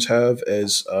cameras have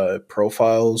as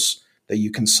profiles that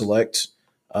you can select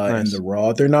in the Nice.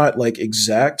 RAW. They're not like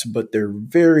exact, but they're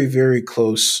very, very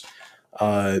close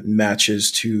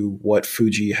matches to what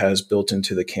Fuji has built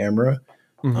into the camera.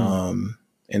 Hmm. Um,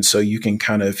 and so you can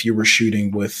kind of, if you were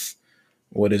shooting with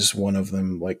what is one of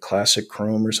them, like classic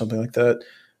chrome or something like that,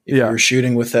 if Yeah. you're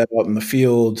shooting with that out in the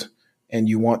field and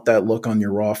you want that look on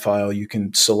your raw file, you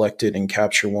can select it in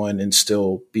Capture One and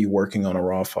still be working on a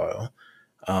raw file.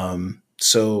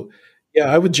 So yeah,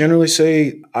 I would generally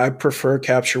say I prefer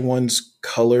Capture One's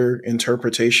color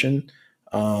interpretation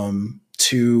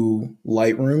to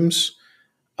Lightroom's.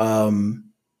 Um,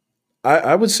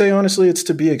 I would say honestly, it's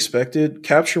to be expected.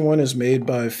 Capture One is made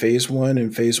by Phase One,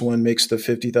 and Phase One makes the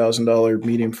 $50,000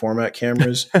 medium format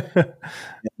cameras.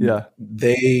 Yeah.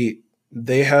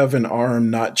 They have an arm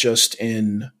not just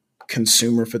in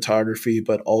consumer photography,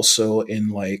 but also in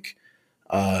like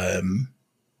um,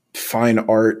 fine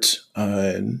art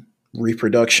and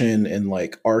reproduction and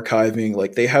like archiving.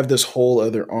 Like they have this whole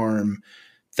other arm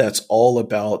that's all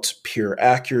about pure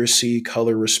accuracy,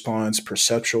 color response,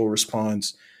 perceptual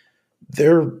response.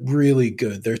 They're really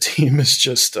good. Their team is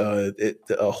just a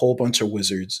whole bunch of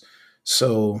wizards.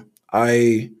 So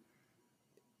I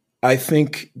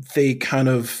think they kind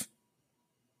of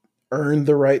earn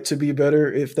the right to be better,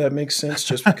 if that makes sense,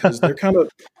 just because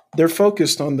they're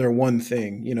focused on their one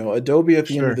thing. You know, Adobe at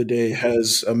the end of Sure. the day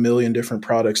has a million different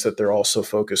products that they're also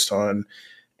focused on.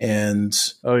 And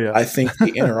Oh yeah. I think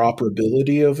the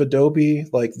interoperability of Adobe,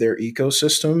 like their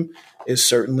ecosystem, is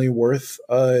certainly worth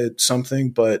something.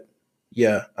 But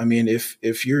yeah, I mean,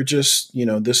 if you're just, you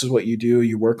know, this is what you do,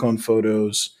 you work on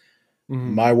photos.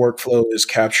 Hmm. My workflow is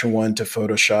Capture One to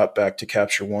Photoshop back to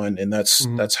Capture One, and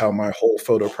Hmm. that's how my whole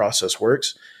photo process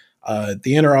works. The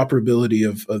interoperability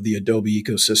of the Adobe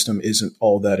ecosystem isn't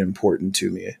all that important to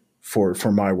me for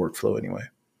my workflow anyway.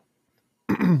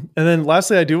 And then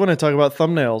lastly, I do want to talk about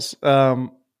thumbnails.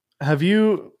 Have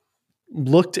you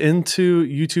looked into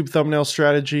YouTube thumbnail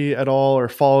strategy at all, or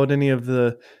followed any of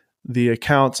the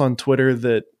accounts on Twitter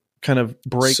that kind of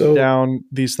break So down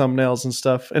these thumbnails and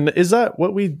stuff? And is that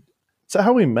what we? Is that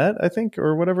how we met? I think,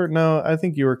 or whatever. No, I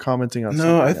think you were commenting on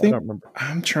no, I something. I don't think remember.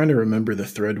 I'm trying to remember the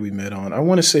thread we met on. I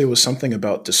want to say it was something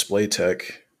about display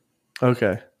tech,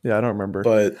 Okay, yeah, I don't remember.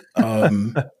 but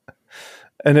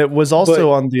And it was also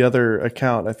but on the other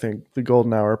account. I think the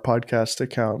Golden Hour podcast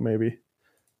account, maybe.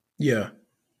 yeah,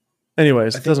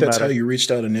 Anyways, I think doesn't that's how matter. you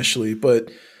reached out initially.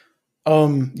 But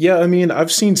yeah, I mean,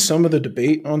 I've seen some of the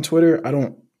debate on Twitter.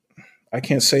 I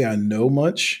can't say I know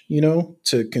much, you know,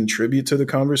 to contribute to the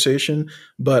conversation,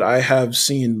 but I have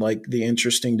seen like the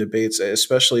interesting debates,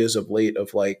 especially as of late,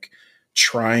 of like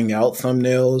trying out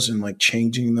thumbnails and like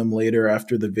changing them later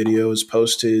after the video is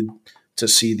posted to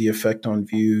see the effect on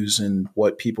views and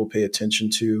what people pay attention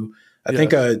to. I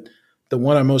think Yes. the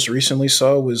one I most recently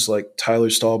saw was like Tyler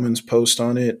Stallman's post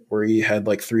on it, where he had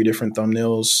like three different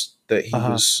thumbnails that Uh he huh.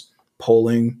 was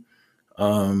polling.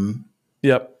 Um,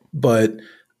 Yep. but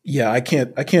yeah, I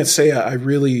can't say I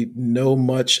really know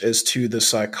much as to the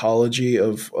psychology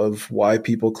of why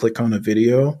people click on a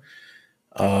video.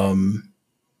 Um,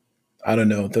 I don't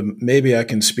know. Maybe I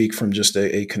can speak from just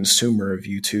a consumer of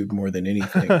YouTube more than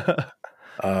anything. Yeah,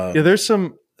 Um,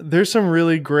 there's some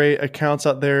really great accounts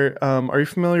out there. Are you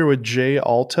familiar with Jay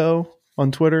Alto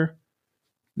on Twitter?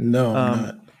 no, I'm Um,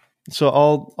 not. so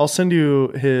I'll send you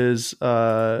his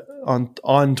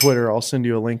on Twitter. I'll send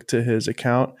you a link to his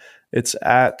account. It's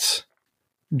at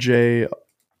J.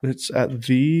 It's at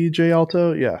the J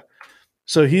Alto. Yeah.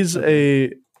 So Okay.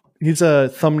 he's a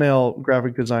thumbnail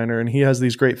graphic designer, and he has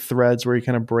these great threads where he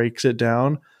kind of breaks it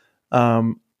down,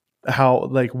 um, how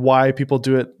like why people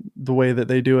do it the way that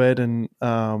they do it, and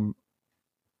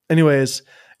anyways,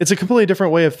 it's a completely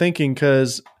different way of thinking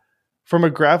because from a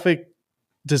graphic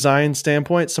design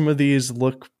standpoint, some of these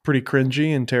look pretty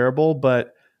cringy and terrible,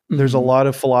 but there's a Hmm. lot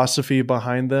of philosophy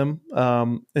behind them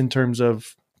in terms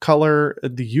of color,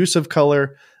 the use of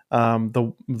color,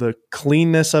 the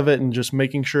cleanness of it, and just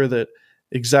making sure that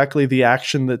exactly the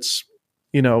action that's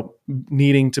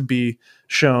needing to be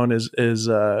shown is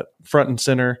front and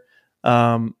center.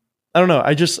 I don't know.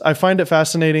 I find it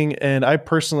fascinating, and I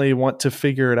personally want to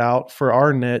figure it out for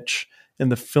our niche in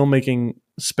the filmmaking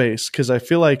space because I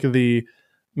feel like the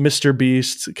Mr.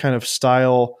 Beast kind of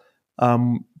style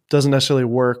doesn't necessarily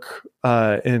work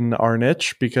in our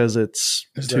niche because it's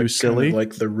Is too that kind of silly.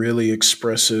 like the really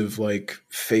expressive like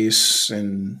face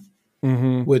and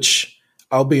Hmm. which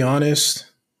I'll be honest,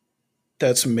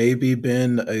 that's maybe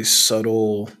been a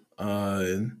subtle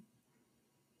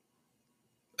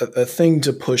a thing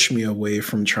to push me away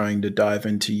from trying to dive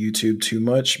into YouTube too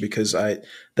much because I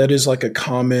that is like a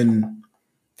common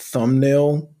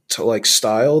thumbnail to like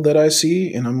style that I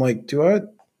see and I'm like do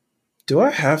I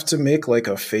have to make like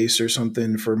a face or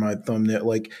something for my thumbnail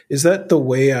like is that the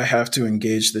way I have to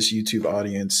engage this YouTube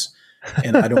audience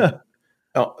and I don't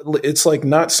it's like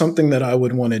not something that I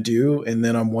would want to do and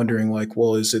then I'm wondering like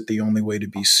well is it the only way to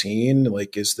be seen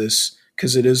like is this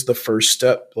because it is the first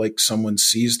step like someone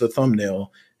sees the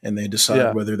thumbnail and they decide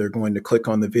Yeah. whether they're going to click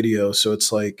on the video so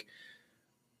it's like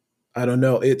I don't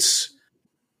know it's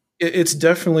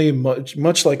definitely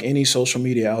much like any social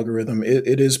media algorithm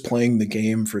it is playing the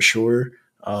game for sure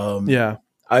um Yeah.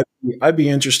 I, I'd be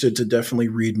interested to definitely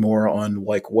read more on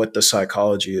like what the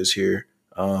psychology is here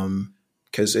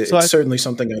because So it's I certainly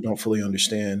something I don't fully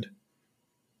understand.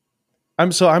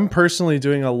 I'm personally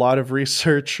doing a lot of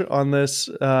research on this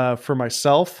for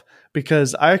myself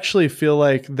because I actually feel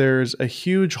like there's a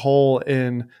huge hole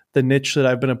in the niche that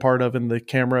I've been a part of in the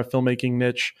camera filmmaking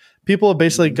niche. People have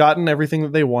basically Mhm. gotten everything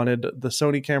that they wanted. The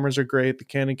Sony cameras are great, the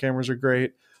Canon cameras are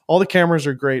great. All the cameras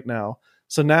are great now.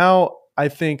 So now I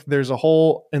think there's a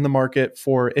hole in the market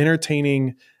for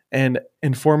entertaining and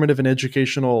informative and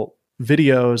educational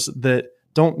videos that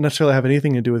don't necessarily have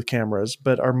anything to do with cameras,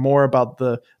 but are more about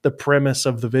the premise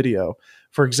of the video.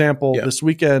 For example, Yeah. this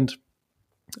weekend,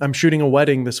 I'm shooting a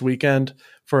wedding this weekend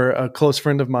for a close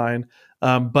friend of mine.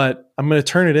 But I'm going to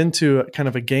turn it into kind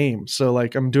of a game. So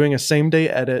like I'm doing a same day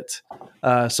edit.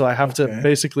 So I have to Okay.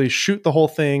 basically shoot the whole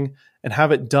thing and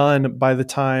have it done by the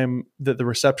time that the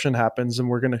reception happens. And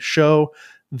we're going to show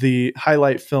the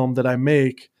highlight film that I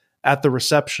make at the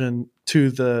reception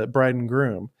to the bride and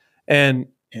groom. And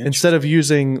instead of Interesting.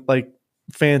 using like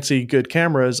fancy good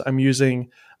cameras, I'm using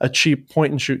a cheap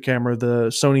point and shoot camera, the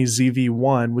Sony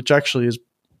ZV-1, which actually is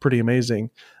pretty amazing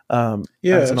Yeah,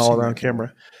 as an I've all seen around that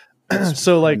camera. camera. It's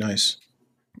So pretty like nice.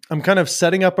 I'm kind of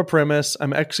setting up a premise,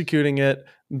 I'm executing it.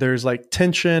 There's like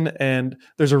tension and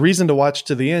there's a reason to watch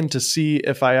to the end to see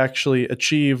if I actually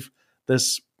achieve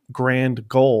this grand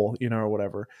goal, or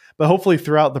whatever. But hopefully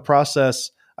throughout the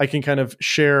process, I can kind of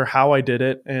share how I did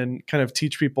it and kind of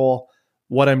teach people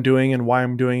what I'm doing and why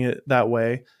I'm doing it that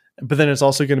way. But then it's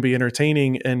also going to be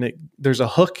entertaining and there's a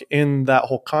hook in that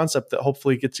whole concept that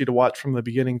hopefully gets you to watch from the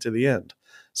beginning to the end.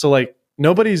 So like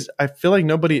I feel like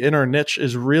nobody in our niche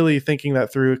is really thinking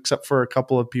that through except for a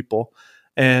couple of people.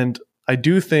 And I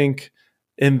do think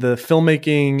in the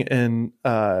filmmaking and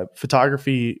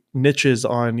photography niches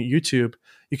on YouTube,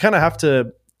 you kind of have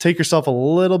to take yourself a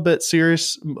little bit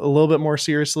more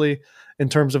seriously in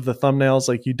terms of the thumbnails.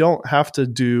 Like you don't have to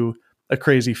do a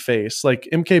crazy face. Like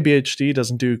MKBHD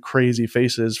doesn't do crazy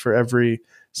faces for every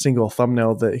single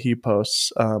thumbnail that he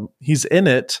posts. He's in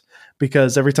it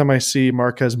because every time I see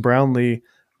Marquez Brownlee,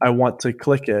 I want to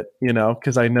click it,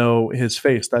 because I know his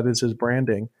face. That is his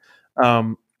branding.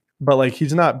 But like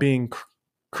he's not being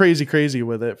crazy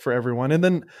with it for everyone. And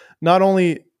then not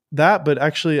only that, but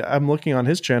actually I'm looking on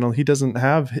his channel. He doesn't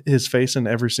have his face in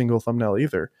every single thumbnail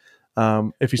either.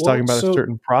 If he's talking Well, about a so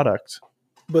certain product.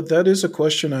 but that is a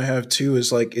question I have too,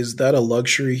 is like, is that a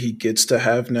luxury he gets to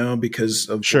have now because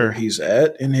of where Sure. he's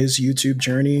at in his YouTube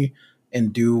journey?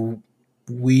 And do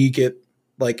we get,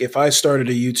 like, if I started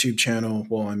a YouTube channel,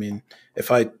 well, I mean,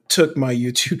 if I took my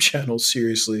YouTube channel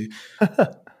seriously,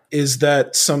 is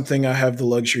that something I have the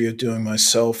luxury of doing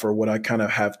myself, or would I kind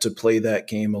of have to play that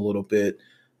game a little bit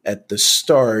at the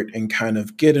start and kind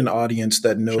of get an audience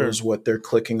that Sure. knows what they're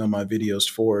clicking on my videos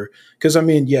for? Because I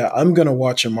mean, yeah, I'm gonna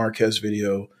watch a Marquez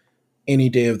video any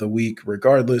day of the week,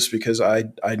 regardless, because I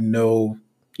know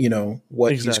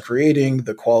what he's Exactly. creating,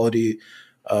 the quality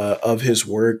of his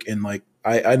work, and like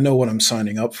I know what I'm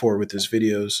signing up for with his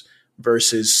videos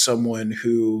versus someone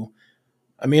who,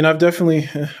 I mean, I've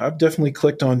definitely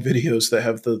clicked on videos that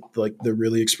have the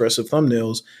really expressive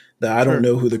thumbnails that I don't Sure.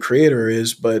 know who the creator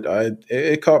is, but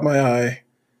it caught my eye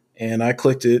and I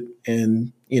clicked it,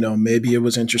 and maybe it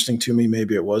was interesting to me,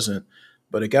 maybe it wasn't,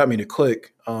 but it got me to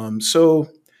click. So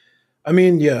I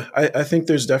mean, yeah, I think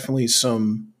there's definitely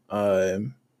some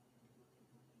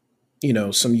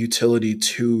utility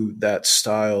to that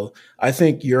style. I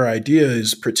think your idea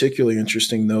is particularly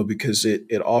interesting though, because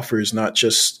it offers not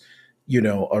just,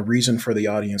 a reason for the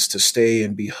audience to stay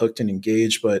and be hooked and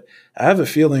engaged, but I have a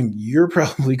feeling you're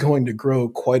probably going to grow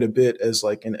quite a bit as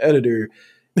like an editor,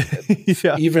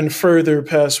 Yeah. even further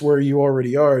past where you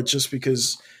already are, just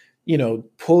because,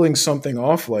 pulling something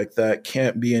off like that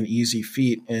can't be an easy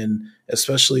feat. And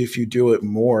especially if you do it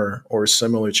more or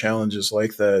similar challenges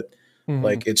like that, Mhm.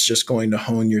 like it's just going to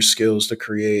hone your skills to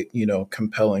create,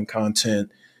 compelling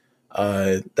content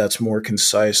that's more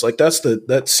concise. Like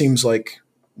that seems like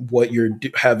what you're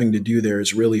having to do there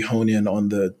is really hone in on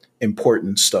the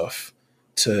important stuff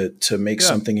to make Yeah.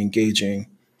 something engaging.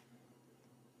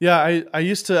 Yeah, I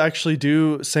used to actually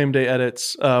do same day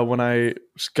edits when I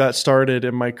got started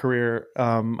in my career.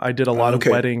 I did a lot of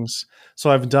Okay. weddings, so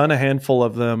I've done a handful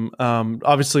of them.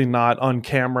 Obviously, not on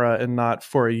camera and not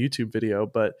for a YouTube video,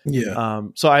 but Yeah.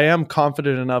 so I am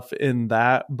confident enough in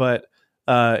that. But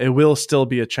it will still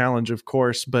be a challenge, of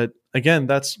course. But again,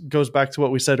 that's goes back to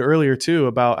what we said earlier too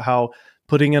about how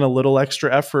putting in a little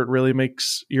extra effort really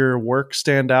makes your work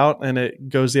stand out, and it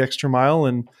goes the extra mile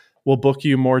and will book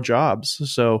you more jobs.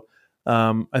 So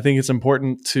I think it's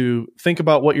important to think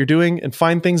about what you're doing and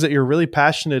find things that you're really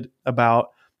passionate about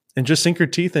and just sink your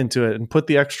teeth into it and put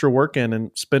the extra work in and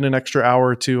spend an extra hour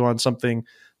or two on something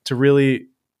to really,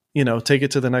 take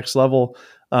it to the next level.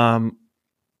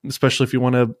 Especially if you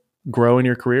want to grow in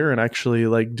your career and actually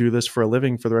like do this for a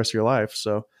living for the rest of your life.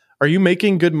 So are you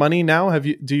making good money now?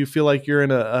 Do you feel like you're in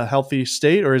a healthy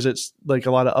state, or is it like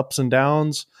a lot of ups and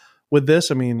downs with this?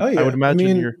 I Oh mean, I would yeah. I imagine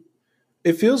mean, you're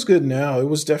it feels good now. It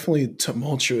was definitely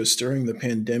tumultuous during the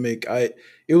pandemic.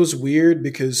 It was weird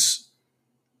because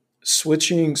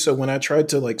switching, so when I tried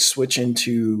to like switch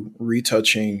into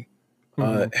retouching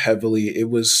Mhm. heavily, it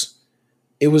was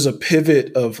a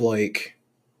pivot of like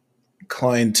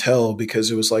clientele,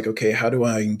 because it was like, okay, how do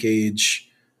I engage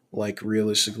like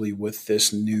realistically with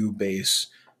this new base?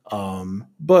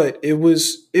 But it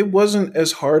wasn't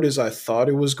as hard as I thought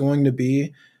it was going to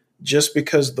be, just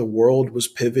because the world was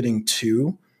pivoting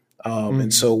too.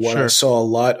 And so what I Sure. saw a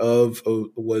lot of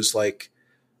was like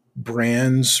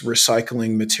brands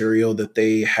recycling material that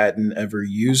they hadn't ever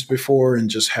used before and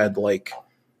just had like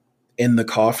in the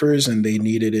coffers, and they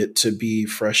needed it to be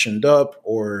freshened up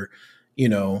or,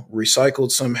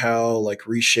 recycled somehow, like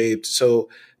reshaped. So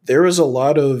there was a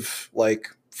lot of like,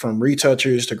 from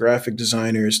retouchers to graphic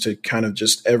designers to kind of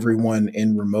just everyone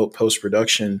in remote post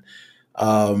production,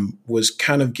 was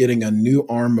kind of getting a new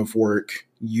arm of work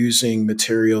using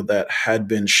material that had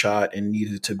been shot and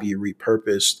needed to be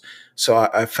repurposed. So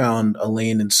I found a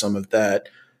lane in some of that.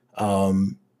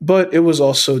 But it was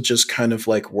also just kind of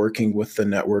like working with the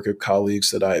network of colleagues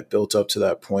that I had built up to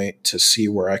that point to see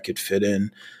where I could fit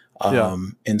in. Yeah.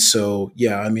 And so,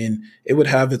 yeah, I mean, it would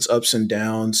have its ups and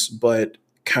downs, but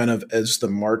kind of as the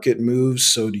market moves,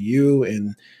 so do you.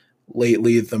 And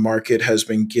lately, the market has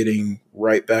been getting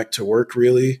right back to work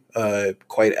really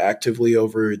quite actively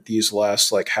over these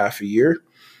last like half a year,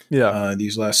 Yeah.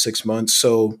 these last 6 months.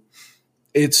 So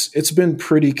it's been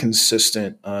pretty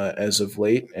consistent as of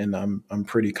late, and I'm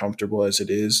pretty comfortable as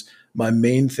it is. My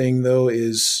main thing though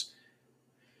is,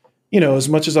 as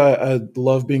much as I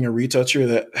love being a retoucher,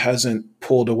 that hasn't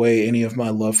pulled away any of my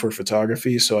love for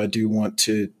photography. So I do want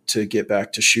to get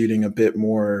back to shooting a bit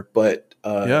more. But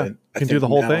Yeah. You I can do think the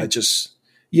whole now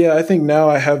thing. I think now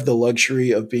I have the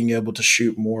luxury of being able to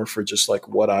shoot more for just like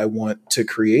what I want to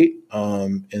create,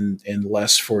 and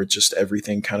less for just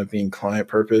everything kind of being client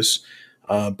purpose.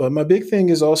 But my big thing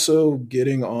is also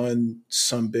getting on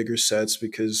some bigger sets,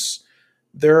 because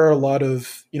there are a lot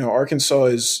of, Arkansas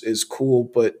is cool,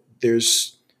 but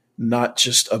there's not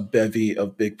just a bevy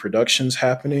of big productions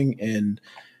happening. And,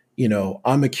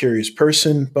 I'm a curious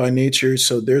person by nature.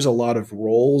 So there's a lot of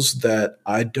roles that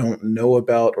I don't know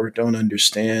about or don't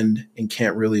understand and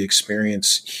can't really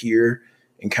experience here,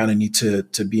 and kind of need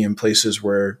to be in places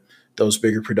where those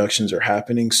bigger productions are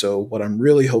happening. So what I'm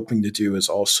really hoping to do is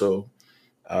also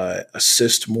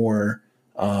assist more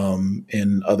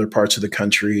in other parts of the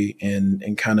country,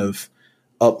 and kind of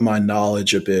up my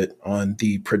knowledge a bit on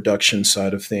the production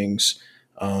side of things,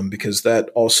 because that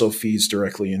also feeds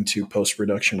directly into post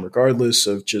production, regardless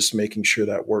of just making sure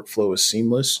that workflow is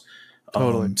seamless.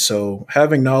 Totally. So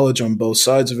having knowledge on both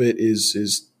sides of it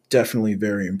is definitely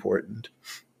very important.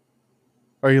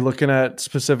 Are you looking at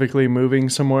specifically moving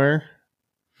somewhere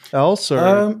else, or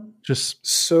Um, just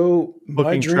So my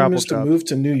booking dream travel is to jobs? move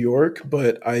to New York,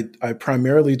 but I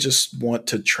primarily just want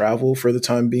to travel for the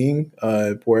time being,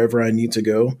 wherever I need to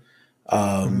go. Mhm.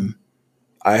 Um,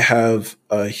 I have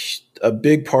a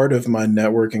big part of my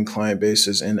network and client base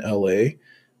is in LA.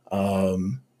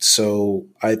 So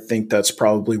I think that's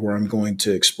probably where I'm going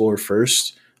to explore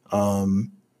first.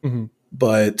 Um, Mhm.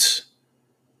 but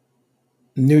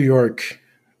New York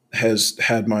has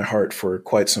had my heart for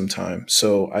quite some time.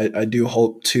 So I do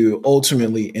hope to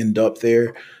ultimately end up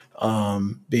there,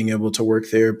 being able to work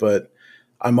there. But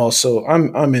I'm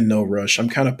in no rush. I'm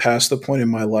kind of past the point in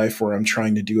my life where I'm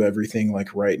trying to do everything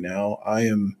like right now.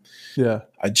 Yeah.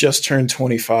 I just turned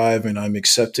 25, and I'm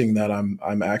accepting that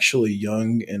I'm actually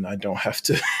young, and I don't have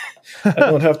to I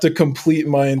don't have to complete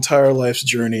my entire life's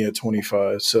journey at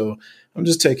 25. So I'm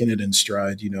just taking it in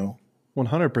stride.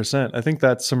 100%. I think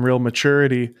that's some real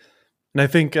maturity. And I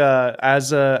think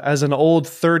as an old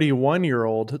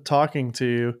 31-year-old talking to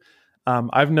you,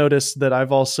 I've noticed that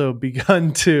I've also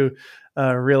begun to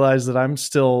realize that I'm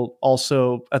still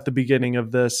also at the beginning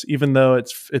of this, even though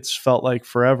it's felt like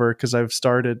forever, because I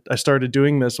started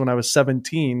doing this when I was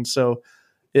 17, so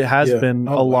it has Yeah. been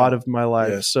Oh a lot wow. of my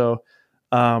life. Yeah. So,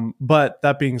 but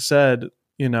that being said,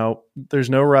 there's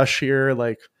no rush here.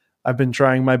 Like, I've been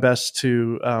trying my best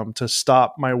to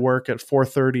stop my work at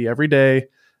 4:30 every day.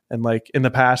 And like in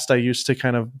the past, I used to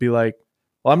kind of be like,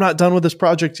 well, I'm not done with this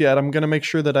project yet. I'm going to make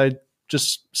sure that I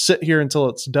just sit here until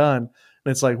it's done.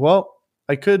 And it's like, well,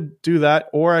 I could do that,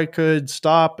 or I could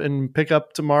stop and pick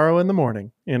up tomorrow in the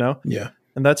morning. Yeah.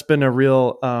 And that's been a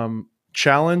real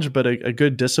challenge, but a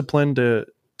good discipline to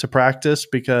practice,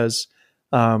 because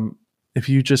um, if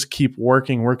you just keep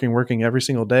working every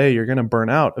single day, you're going to burn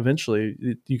out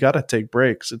eventually. You got to take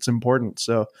breaks. It's important.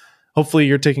 So hopefully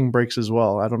you're taking breaks as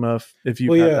well. I don't know if you've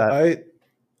Well, had yeah, that.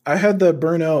 I had that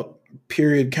burnout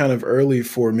period kind of early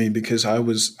for me, because I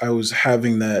was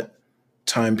having that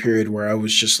time period where I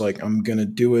was just like, I'm gonna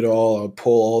do it all. I'll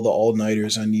pull all the all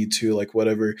nighters I need to, like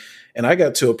whatever. And I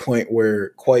got to a point where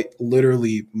quite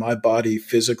literally my body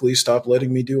physically stopped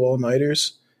letting me do all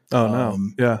nighters. Oh no.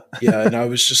 Um, Yeah. yeah, and I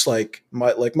was just like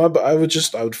I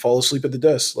would fall asleep at the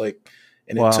desk, like,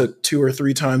 And it Wow. took 2 or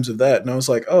 3 times of that. And I was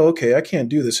like, oh, okay, I can't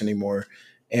do this anymore.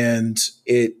 And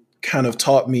it kind of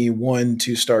taught me, one,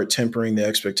 to start tempering the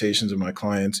expectations of my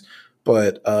clients,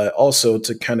 but also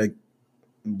to kind of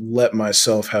let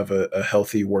myself have a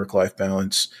healthy work-life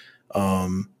balance.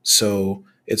 So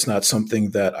it's not something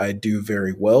that I do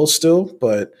very well still,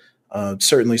 but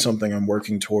certainly something I'm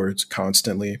working towards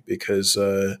constantly because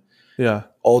Yeah.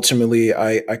 ultimately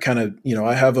I kind of,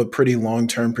 I have a pretty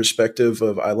long-term perspective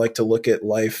of, I like to look at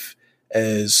life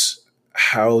as,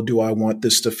 how do I want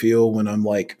this to feel when I'm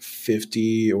like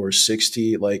 50 or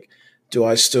 60? Like, do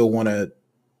I still want to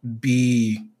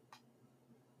be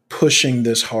pushing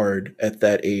this hard at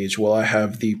that age? Will I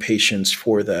have the patience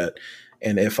for that?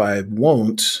 And if I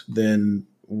won't, then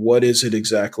what is it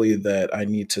exactly that I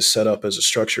need to set up as a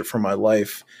structure for my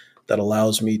life that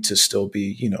allows me to still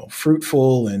be,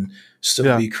 fruitful and still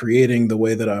Yeah. be creating the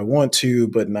way that I want to,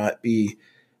 but not be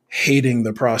hating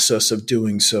the process of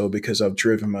doing so because I've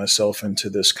driven myself into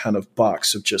this kind of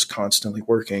box of just constantly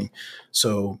working.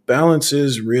 So balance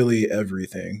is really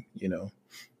everything.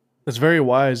 It's very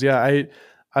wise. Yeah.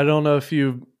 I don't know if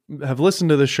you have listened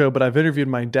to the show, but I've interviewed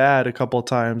my dad a couple of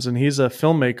times, and he's a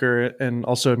filmmaker and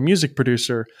also a music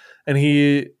producer. And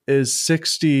he is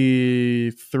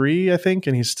 63, I think,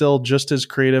 and he's still just as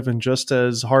creative and just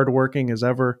as hardworking as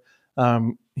ever.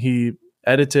 He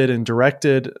edited and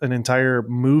directed an entire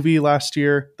movie last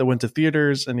year that went to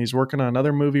theaters, and he's working on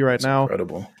another movie right It's now.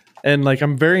 incredible. And like,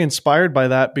 I'm very inspired by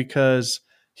that because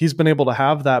he's been able to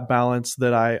have that balance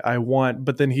that I want,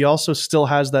 but then he also still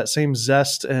has that same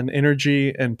zest and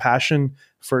energy and passion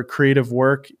for creative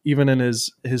work, even in his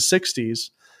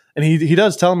 60s. And he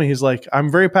does tell me, he's like,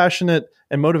 I'm very passionate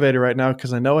and motivated right now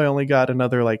because I know I only got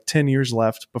another like 10 years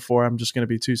left before I'm just going to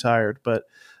be too tired. But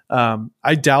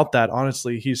I doubt that,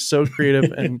 honestly. He's so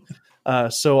creative and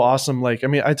so awesome. Like, I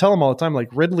mean, I tell him all the time, like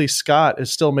Ridley Scott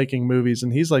is still making movies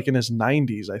and he's like in his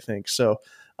 90s, I think. So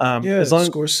Yeah, as long,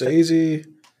 Scorsese.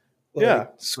 yeah,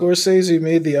 Like, Scorsese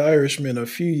made The Irishman a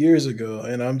few years ago,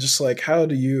 and I'm just like, how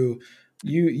do you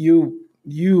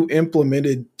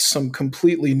implemented some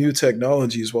completely new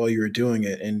technologies while you were doing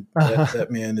it, and that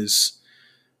man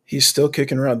he's still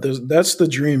kicking around. That's the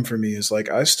dream for me. Is like,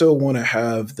 I still want to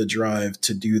have the drive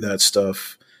to do that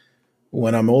stuff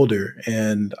when I'm older,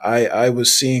 and I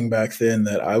was seeing back then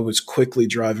that I was quickly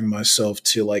driving myself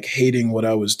to like hating what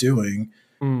I was doing,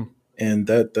 Mm, and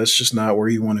that's just not where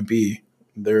you want to be.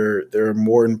 There are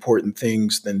more important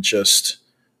things than just,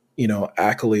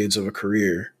 accolades of a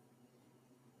career.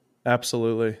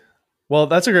 absolutely. Well,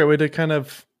 that's a great way to kind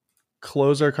of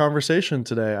close our conversation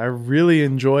today. I really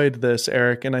enjoyed this,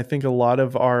 Eric, and I think a lot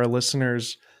of our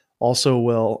listeners also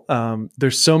will.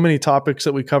 There's so many topics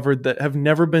that we covered that have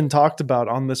never been talked about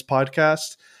on this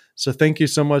podcast. So thank you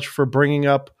so much for bringing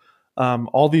up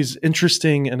all these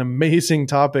interesting and amazing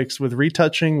topics with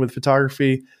retouching, with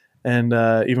photography, and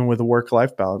even with the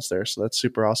work-life balance there. So that's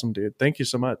super awesome, dude. Thank you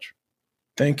so much.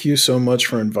 Thank you so much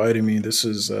for inviting me. This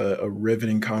is a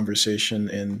riveting conversation,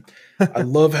 and I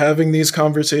love having these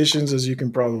conversations, as you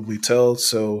can probably tell.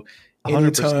 So 100%.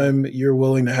 anytime you're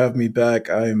willing to have me back,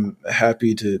 I'm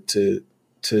happy to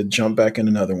jump back in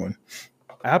another one.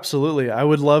 Absolutely. I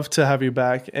would love to have you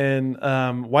back. And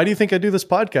why do you think I do this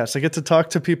podcast? I get to talk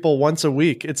to people once a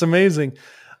week. It's amazing.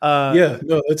 Yeah,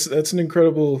 no, that's an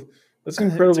incredible It's a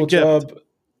gift. job.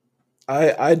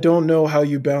 I don't know how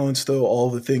you balance though all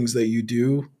the things that you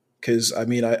do, because I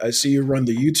mean I see you run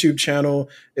the YouTube channel.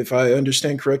 If I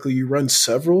understand correctly, you run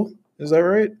several. Is that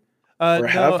right? Or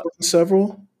have No, run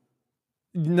several?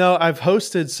 no, I've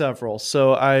hosted several.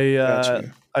 So Got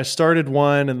you. I started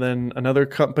one, and then another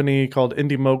company called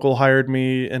Indie Mogul hired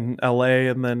me in LA,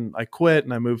 and then I quit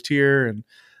and I moved here.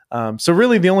 And so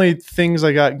really, the only things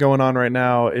I got going on right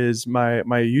now is my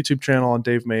YouTube channel on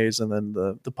Dave Mays, and then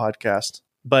the podcast.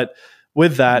 But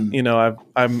with that,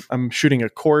 Mm, I'm shooting a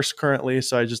course currently,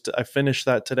 so I finished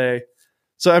that today.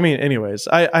 So I mean, anyways,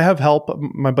 I have help.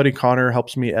 My buddy Connor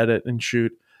helps me edit and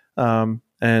shoot. And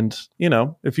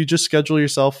if you just schedule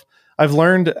yourself, I've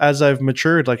learned as I've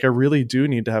matured, like I really do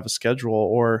need to have a schedule,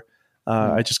 or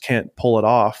I mm. just can't pull it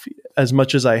off. As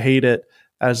much as I hate it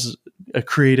as a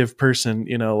creative person,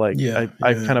 like Yeah,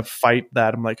 I yeah, kind of fight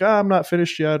that. I'm like, I'm not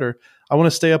finished yet, or I want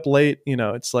to stay up late.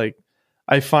 It's like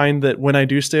I find that when I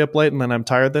do stay up late and then I'm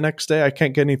tired the next day, I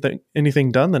can't get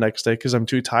anything done the next day because I'm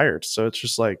too tired. So it's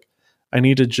just like I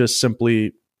need to just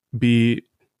simply be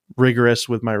rigorous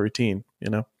with my routine,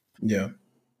 yeah.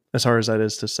 as hard as that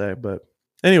is to say. But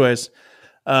anyways,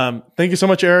 thank you so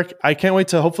much, Eric. I can't wait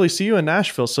to hopefully see you in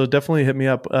Nashville. So definitely hit me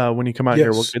up when you come out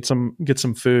here. We'll Yes. get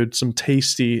some food, some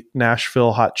tasty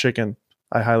Nashville hot chicken.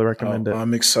 I highly recommend it.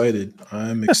 I'm excited.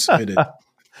 I'm excited.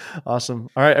 Awesome.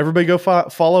 All right, everybody go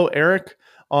follow Errick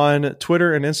on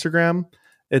Twitter and Instagram.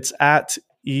 It's at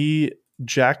E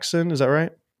Jackson. Is that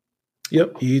right?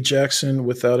 Yep. E Jackson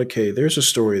without a K. There's a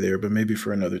story there, but maybe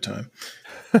for another time.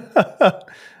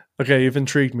 Okay, you've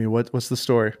intrigued me. What's the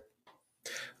story?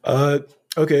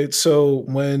 Okay, so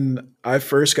when I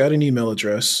first got an email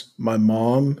address, my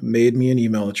mom made me an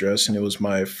email address, and it was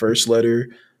my first letter,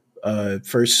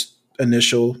 first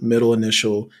initial, middle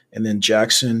initial, and then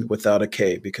Jackson without a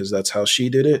K, because that's how she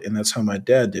did it, and that's how my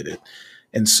dad did it.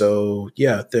 And so,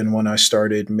 yeah, then when I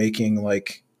started making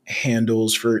like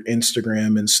handles for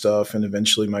Instagram and stuff, and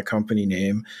eventually my company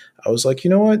name, I was like, you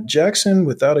know what, Jackson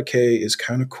without a K is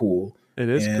kind of cool, It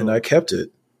is and cool. I kept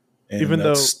it, and Even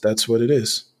that's what it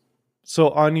is. So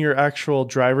on your actual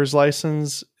driver's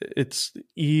license, it's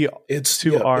two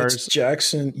R's. It's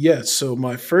Jackson. Yes. So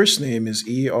my first name is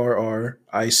Errick,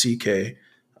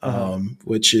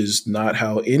 which is not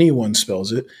how anyone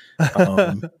spells it. It's But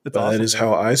awesome. that is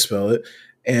how I spell it.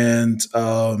 And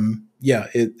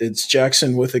it's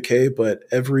Jackson with a K. But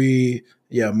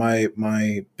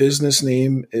my business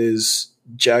name is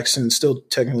Jackson. Still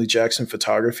technically Jackson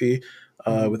Photography.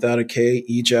 Without a K,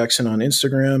 E Jackson on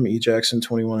Instagram, E Jackson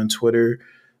 21 on Twitter.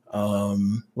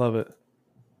 Love it.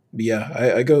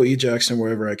 Yeah, I go E Jackson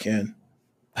wherever I can.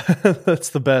 That's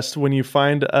the best when you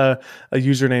find a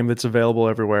username that's available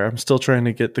everywhere. I'm still trying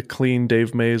to get the clean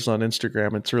Dave Mays on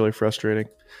Instagram. It's really frustrating.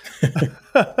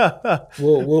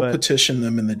 We'll petition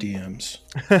them in the DMs.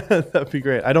 That'd be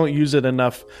great. I don't use it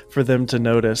enough for them to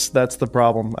notice. That's the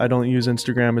problem. I don't use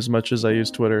Instagram as much as I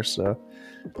use Twitter, so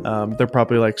they're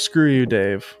probably like, screw you,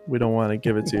 Dave. We don't want to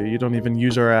give it to you. You don't even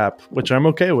use our app, which I'm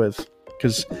okay with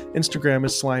because Instagram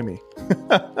is slimy.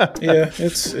 Yeah,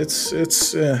 it's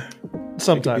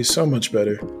Sometimes. it could be so much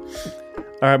better.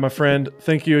 All right, my friend.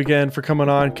 Thank you again for coming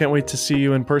on. Can't wait to see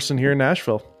you in person here in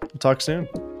Nashville. We'll talk soon.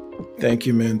 Thank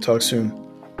you, man. Talk soon.